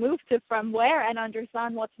you want to move to from where, and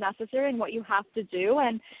understand what's necessary and what you have to do,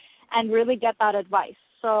 and really get that advice.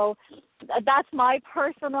 So that's my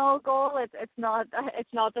personal goal. It's not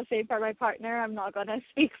the same for my partner. I'm not going to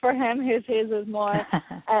speak for him. His is more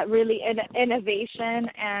really innovation,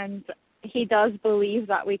 and he does believe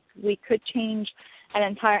that we could change an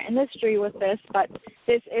entire industry with this. But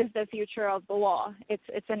this is the future of the law.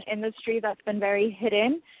 It's an industry that's been very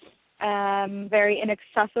hidden, very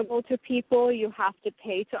inaccessible to people. You have to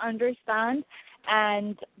pay to understand.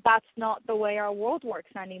 And that's not the way our world works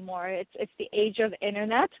anymore. It's the age of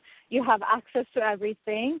internet. You have access to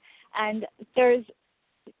everything, and there's,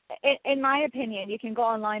 in my opinion, you can go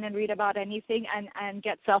online and read about anything and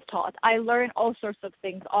get self-taught. I learn all sorts of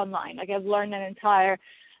things online. Like I've learned an entire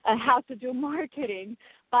how to do marketing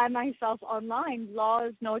by myself online. Law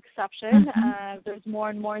is no exception. There's more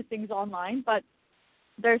and more things online, but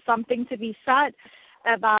there's something to be said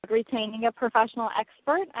about retaining a professional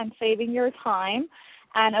expert and saving your time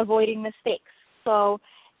and avoiding mistakes. So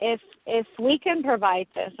if we can provide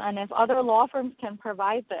this, and if other law firms can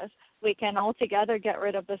provide this, we can altogether get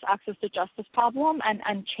rid of this access to justice problem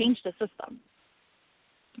and change the system.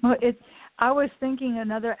 Well, I was thinking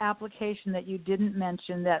another application that you didn't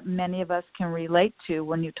mention that many of us can relate to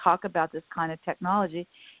when you talk about this kind of technology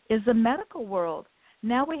is the medical world.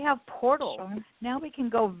 Now we have portals. Sure. Now we can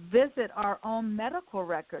go visit our own medical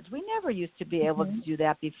records. We never used to be able to do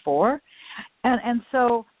that before. And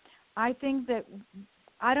so I think that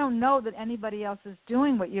I don't know that anybody else is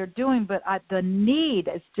doing what you're doing, but the need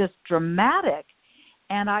is just dramatic.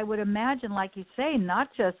 And I would imagine, like you say, not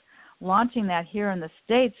just launching that here in the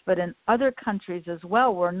States, but in other countries as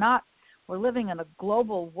well. We're living in a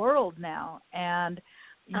global world now, and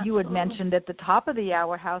you had mentioned at the top of the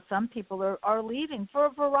hour how some people are leaving for a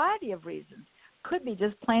variety of reasons. Could be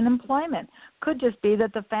just plain employment. Could just be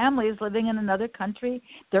that the family is living in another country,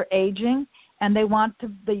 they're aging, and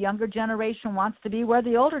the younger generation wants to be where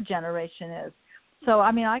the older generation is. So,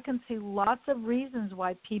 I mean, I can see lots of reasons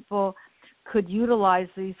why people could utilize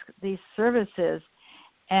these services.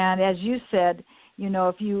 And as you said, you know,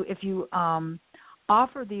 if you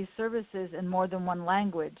offer these services in more than one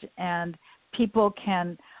language, and people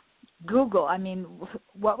can Google. I mean,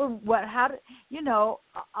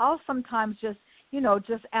 I'll sometimes just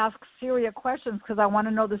ask Siri questions because I want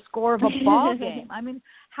to know the score of a ball game. I mean,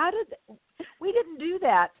 we didn't do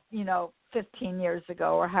that, 15 years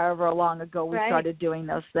ago or however long ago we started doing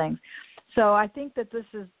those things. So I think that this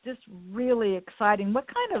is just really exciting. What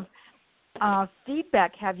kind of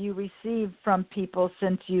feedback have you received from people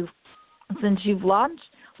since you've launched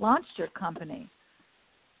your company?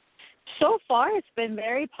 So far, it's been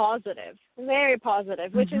very positive,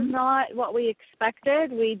 which is not what we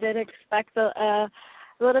expected. We did expect a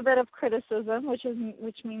little bit of criticism,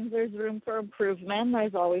 which means there's room for improvement.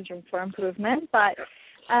 There's always room for improvement, but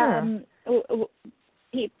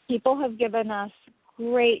people have given us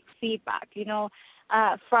great feedback,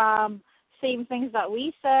 from same things that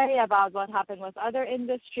we say about what happened with other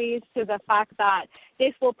industries to the fact that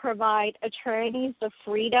this will provide attorneys the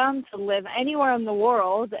freedom to live anywhere in the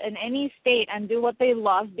world, in any state, and do what they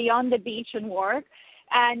love, be on the beach and work.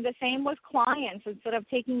 And the same with clients. Instead of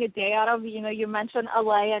taking a day out of, you mentioned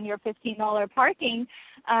LA and your $15 parking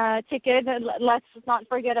ticket, let's not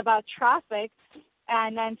forget about traffic.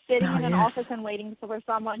 And then sitting in an office and waiting for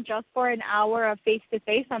someone just for an hour of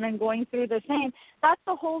face-to-face and then going through the same, that's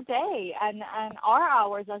the whole day. And our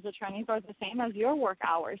hours as attorneys are the same as your work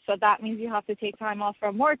hours. So that means you have to take time off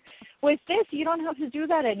from work. With this, you don't have to do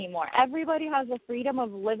that anymore. Everybody has the freedom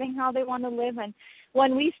of living how they want to live. And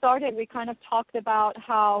when we started, we kind of talked about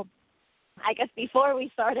how, I guess before we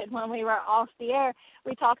started, when we were off the air,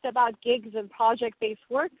 we talked about gigs and project-based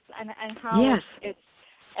works and how it's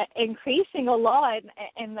increasing a lot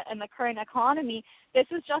in the current economy. This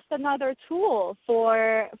is just another tool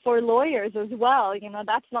for lawyers as well.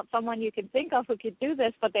 That's not someone you can think of who could do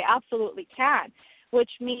this, but they absolutely can, which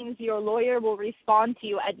means your lawyer will respond to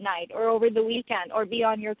you at night or over the weekend or be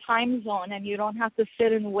on your time zone, and you don't have to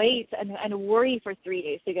sit and wait and worry for 3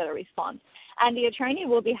 days to get a response. And the attorney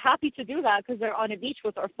will be happy to do that because they're on a beach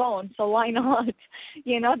with their phone, so why not?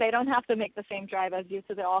 They don't have to make the same drive as you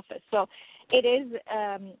to the office. So it is,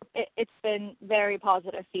 it's been very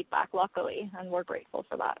positive feedback, luckily, and we're grateful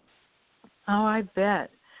for that. Oh, I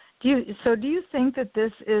bet. Do you think that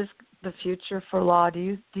this is the future for law? Do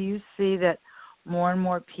you see that more and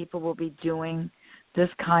more people will be doing this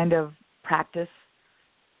kind of practice?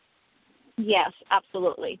 Yes,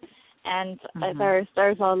 absolutely. And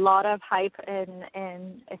there's a lot of hype in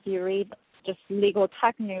if you read just legal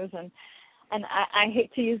tech news, and I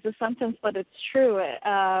hate to use the sentence, but it's true.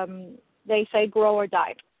 They say grow or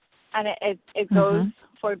die, and it goes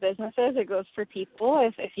for businesses, it goes for people.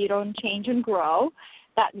 If you don't change and grow,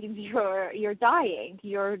 that means you're dying,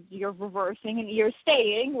 you're reversing, and you're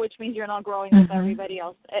staying, which means you're not growing with everybody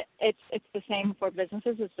else. It's the same for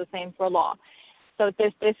businesses. It's the same for law. So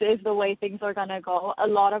this is the way things are going to go. A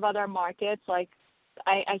lot of other markets, like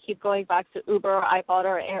I keep going back to Uber, or iPod,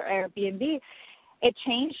 or Airbnb, it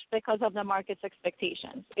changed because of the market's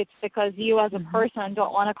expectations. It's because you as a person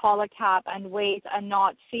don't want to call a cab and wait and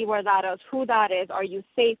not see where that is, who that is, are you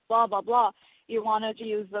safe, blah, blah, blah. You wanted to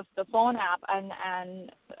use the phone app,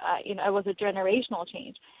 and it was a generational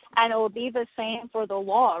change. And it will be the same for the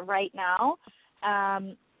law right now.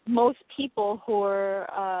 Most people who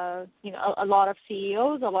are, a lot of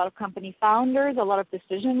CEOs, a lot of company founders, a lot of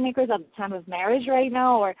decision makers at the time of marriage right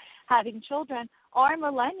now or having children are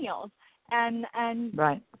millennials. And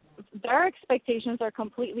right. Their expectations are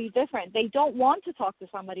completely different. They don't want to talk to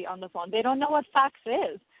somebody on the phone. They don't know what fax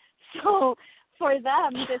is. So for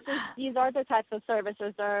them, these are the types of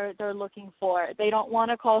services they're looking for. They don't want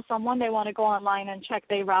to call someone. They want to go online and check.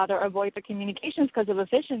 They rather avoid the communications because of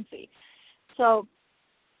efficiency. So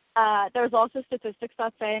there's also statistics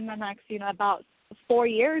that say in the next, about 4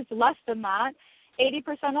 years, less than that,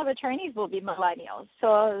 80% of attorneys will be millennials.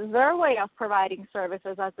 So their way of providing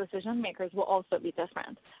services as decision makers will also be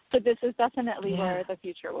different. So this is definitely where the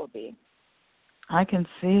future will be. I can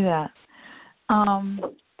see that.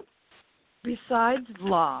 Besides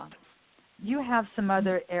law, you have some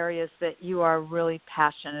other areas that you are really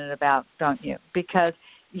passionate about, don't you? Because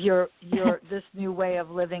your this new way of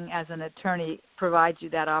living as an attorney provides you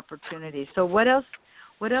that opportunity. So what else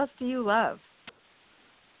do you love?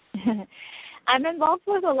 I'm involved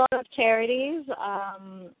with a lot of charities. There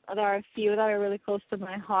are a few that are really close to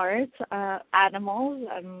my heart. Animals.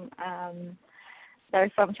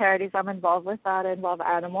 There's some charities I'm involved with that involve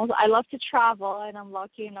animals. I love to travel, and I'm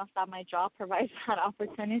lucky enough that my job provides that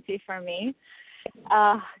opportunity for me.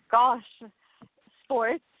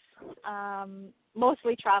 Sports.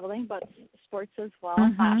 Mostly traveling, but sports as well,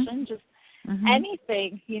 fashion, just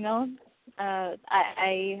anything,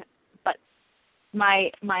 but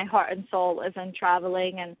my heart and soul is in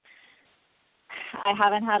traveling, and I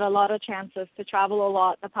haven't had a lot of chances to travel a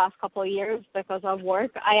lot the past couple of years because of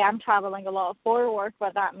work. I am traveling a lot for work,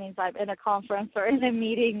 but that means I'm in a conference or in a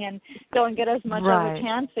meeting and don't get as much of a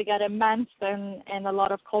chance to get immersed in a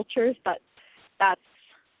lot of cultures, but that's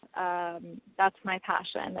my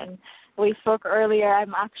passion. And we spoke earlier,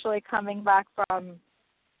 I'm actually coming back from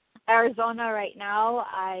Arizona right now.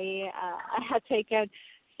 I had taken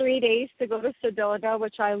 3 days to go to Sedona,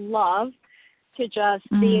 which I love, to just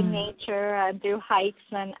be in nature and do hikes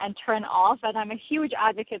and turn off. And I'm a huge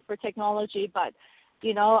advocate for technology, but,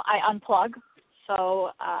 I unplug.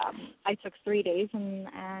 So I took 3 days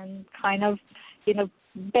and kind of,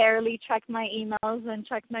 barely check my emails and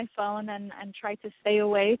check my phone and try to stay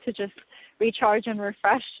away to just recharge and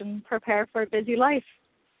refresh and prepare for a busy life.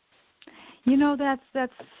 You know,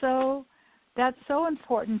 that's so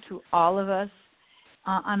important to all of us,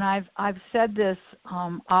 and I've said this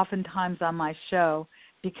oftentimes on my show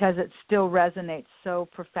because it still resonates so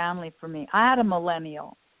profoundly for me. I had a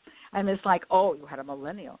millennial, and it's like, oh, you had a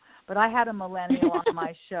millennial, but I had a millennial on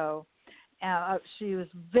my show. She was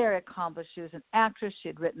very accomplished. She was an actress. She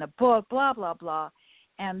had written a book, blah blah blah.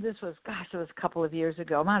 And this was, gosh, it was a couple of years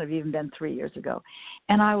ago. It might have even been 3 years ago.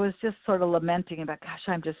 And I was just sort of lamenting about, gosh,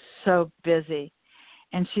 I'm just so busy.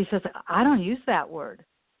 And she says, I don't use that word.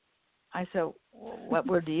 I said, what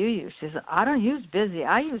word do you use? She said, I don't use busy.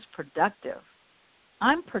 I use productive.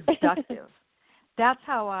 I'm productive. That's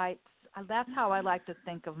how I like to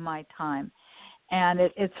think of my time. And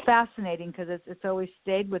it's fascinating because it's always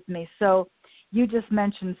stayed with me. So you just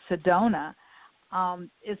mentioned Sedona.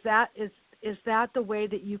 Is that the way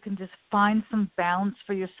that you can just find some balance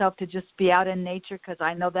for yourself to just be out in nature? Because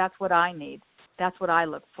I know that's what I need. That's what I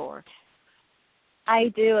look for. I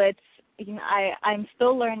do. It's, you know, I'm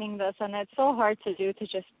still learning this, and it's so hard to do, to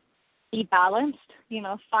just be balanced, you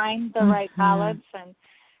know, find the right balance. And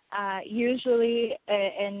usually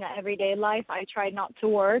in everyday life, I try not to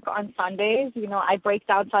work on Sundays. You know, I break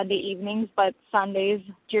down Sunday evenings, but Sundays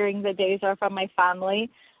during the days are from my family.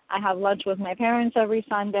 I have lunch with my parents every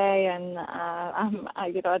Sunday, and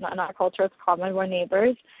you know, in our culture, it's common, we're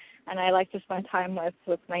neighbors, and I like to spend time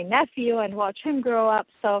with my nephew and watch him grow up.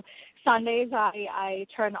 So Sundays I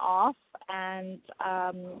turn off, and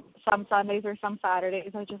some Sundays or some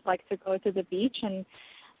Saturdays I just like to go to the beach and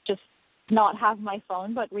just not have my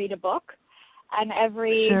phone but read a book. And I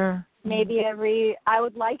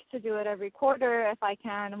would like to do it every quarter if I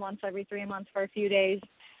can, once every 3 months for a few days.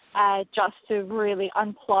 Just to really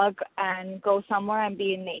unplug and go somewhere and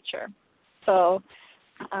be in nature. So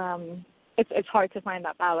it's hard to find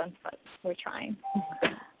that balance, but we're trying.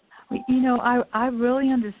 You know, I really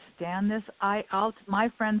understand this. My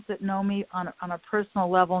friends that know me on a personal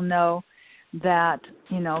level know that,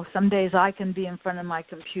 you know, some days I can be in front of my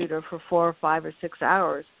computer for 4 or 5 or 6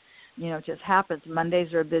 hours. You know, it just happens.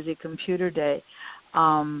 Mondays are a busy computer day.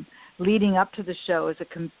 Leading up to the show is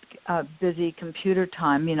a busy computer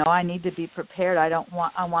time. You know, I need to be prepared. I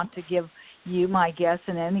want to give you, my guests,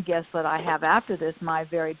 and any guests that I have after this, my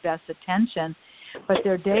very best attention. But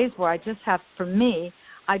there are days where I just have, for me,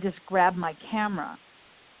 I just grab my camera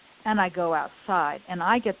and I go outside, and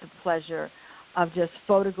I get the pleasure of just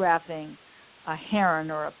photographing a heron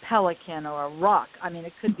or a pelican or a rock. I mean,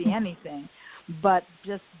 it could be anything. But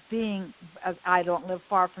just being, I don't live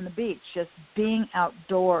far from the beach, just being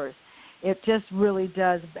outdoors, it just really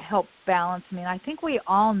does help balance me. And I think we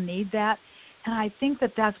all need that. And I think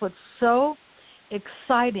that that's what's so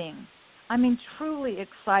exciting, I mean, truly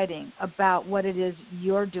exciting about what it is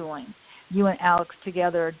you're doing, you and Alex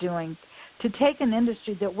together are doing, to take an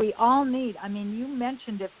industry that we all need. I mean, you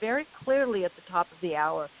mentioned it very clearly at the top of the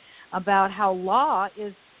hour about how law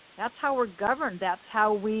is, that's how we're governed. That's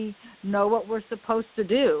how we know what we're supposed to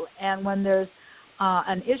do. And when there's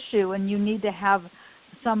an issue and you need to have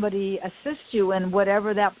somebody assist you in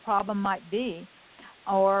whatever that problem might be,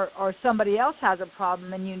 or somebody else has a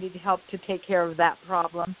problem and you need help to take care of that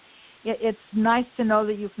problem, it's nice to know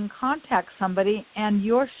that you can contact somebody, and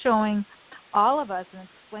you're showing all of us and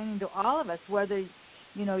explaining to all of us, whether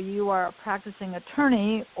you know you are a practicing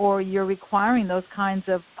attorney or you're requiring those kinds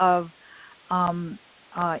of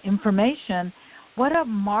information. What a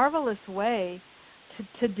marvelous way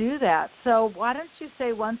to do that. So why don't you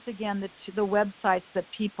say once again the websites that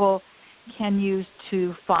people can use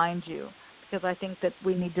to find you, because I think that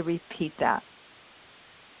we need to repeat that.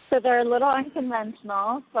 So they're a little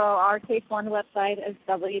unconventional. So our Case One website is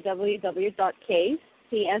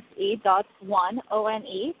www.case.one,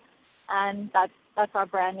 and that's our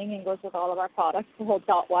branding and goes with all of our products, the whole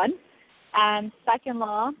 .one. And Second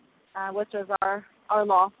Law, which is our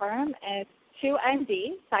law firm, is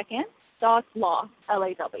 2ND, second.law,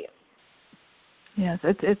 LAW. Yes,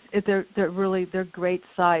 they're great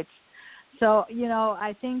sites. So, you know,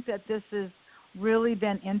 I think that this has really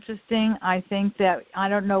been interesting. I think that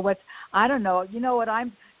you know what, so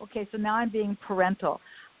now I'm being parental.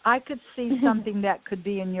 I could see something that could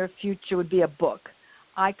be in your future would be a book.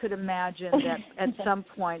 I could imagine that at some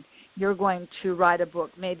point you're going to write a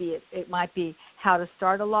book. Maybe it might be how to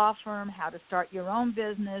start a law firm, how to start your own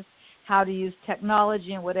business, how to use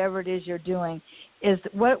technology, and whatever it is you're doing. Is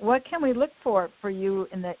what can we look for you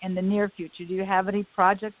in the near future? Do you have any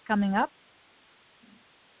projects coming up?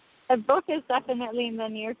 A book is definitely in the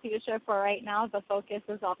near future. For right now, the focus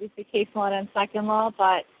is obviously case law and second law,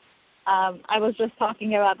 but I was just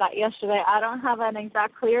talking about that yesterday. I don't have an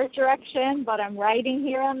exact clear direction, but I'm writing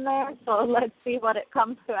here and there, so let's see what it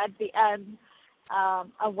comes to at the end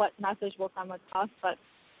of what message will come across. But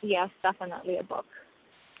yes, definitely a book.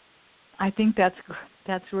 I think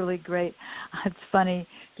that's really great. It's funny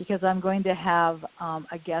because I'm going to have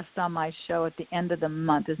a guest on my show at the end of the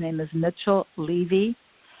month. His name is Mitchell Levy,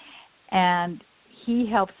 and he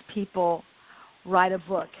helps people write a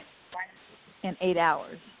book in 8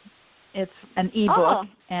 hours. It's an ebook,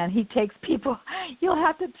 and he takes people. You'll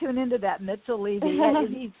have to tune into that, Mitchell Levy.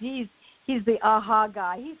 He's the aha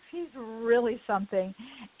guy. He's really something.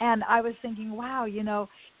 And I was thinking, wow,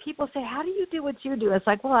 people say, how do you do what you do? It's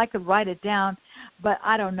like, well, I could write it down, but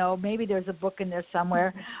I don't know. Maybe there's a book in there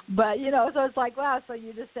somewhere. But, so it's like, wow, so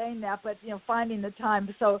you're just saying that, but, finding the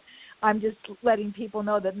time. So I'm just letting people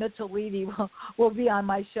know that Mitchell Levy will be on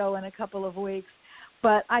my show in a couple of weeks.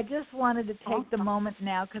 But I just wanted to take the moment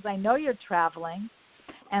now because I know you're traveling,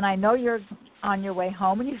 and I know you're on your way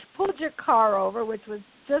home, and you pulled your car over, which was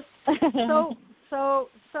just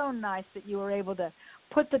so nice that you were able to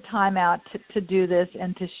put the time out to do this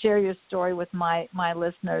and to share your story with my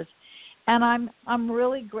listeners. And I'm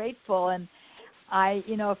really grateful. And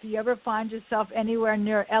if you ever find yourself anywhere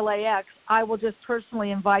near LAX, I will just personally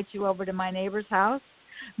invite you over to my neighbor's house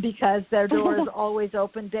because their door is always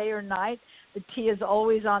open day or night. The tea is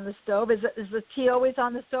always on the stove. Is the tea always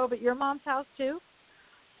on the stove at your mom's house too?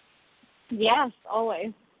 Yes,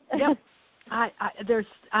 always. Yep.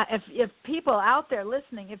 If people out there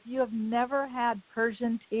listening, if you have never had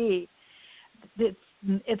Persian tea,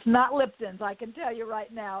 it's not Lipton's. I can tell you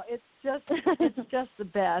right now, it's just the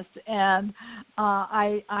best. And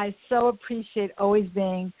I so appreciate always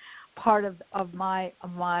being part of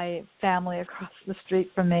my family across the street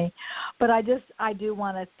from me. But I do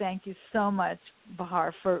want to thank you so much,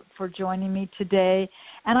 Bahar, for joining me today.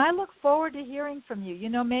 And I look forward to hearing from you.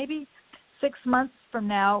 Maybe 6 months from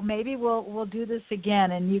now, maybe we'll do this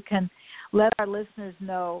again, and you can let our listeners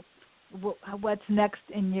know what's next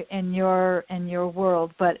in your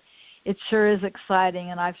world. But it sure is exciting,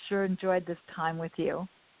 and I've sure enjoyed this time with you.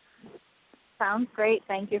 Sounds great.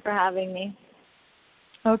 Thank you for having me.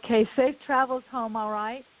 Okay, safe travels home, all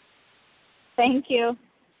right? Thank you.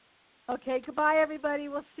 Okay, goodbye, everybody.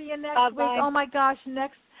 We'll see you next Bye-bye. week. Oh, my gosh,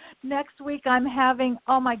 next week I'm having,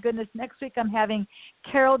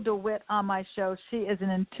 Carol DeWitt on my show. She is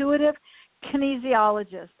an intuitive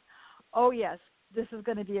kinesiologist. Oh, yes, this is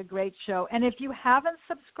going to be a great show. And if you haven't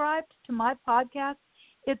subscribed to my podcast,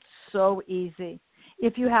 it's so easy.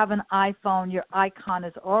 If you have an iPhone, your icon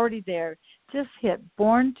is already there. Just hit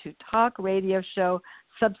Born to Talk Radio Show,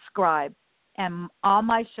 subscribe, and all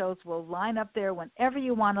my shows will line up there whenever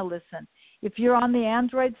you want to listen. If you're on the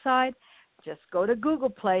Android side, just go to Google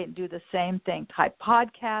Play and do the same thing. Type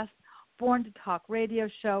podcast, Born to Talk Radio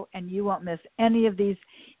Show, and you won't miss any of these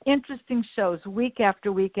interesting shows week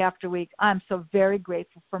after week after week. I'm so very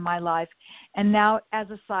grateful for my life. And now, as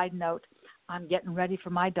a side note, I'm getting ready for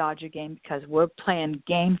my Dodger game because we're playing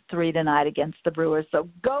Game 3 tonight against the Brewers. So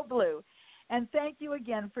go Blue. And thank you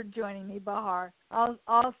again for joining me, Bahar.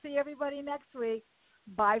 I'll see everybody next week.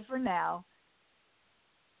 Bye for now.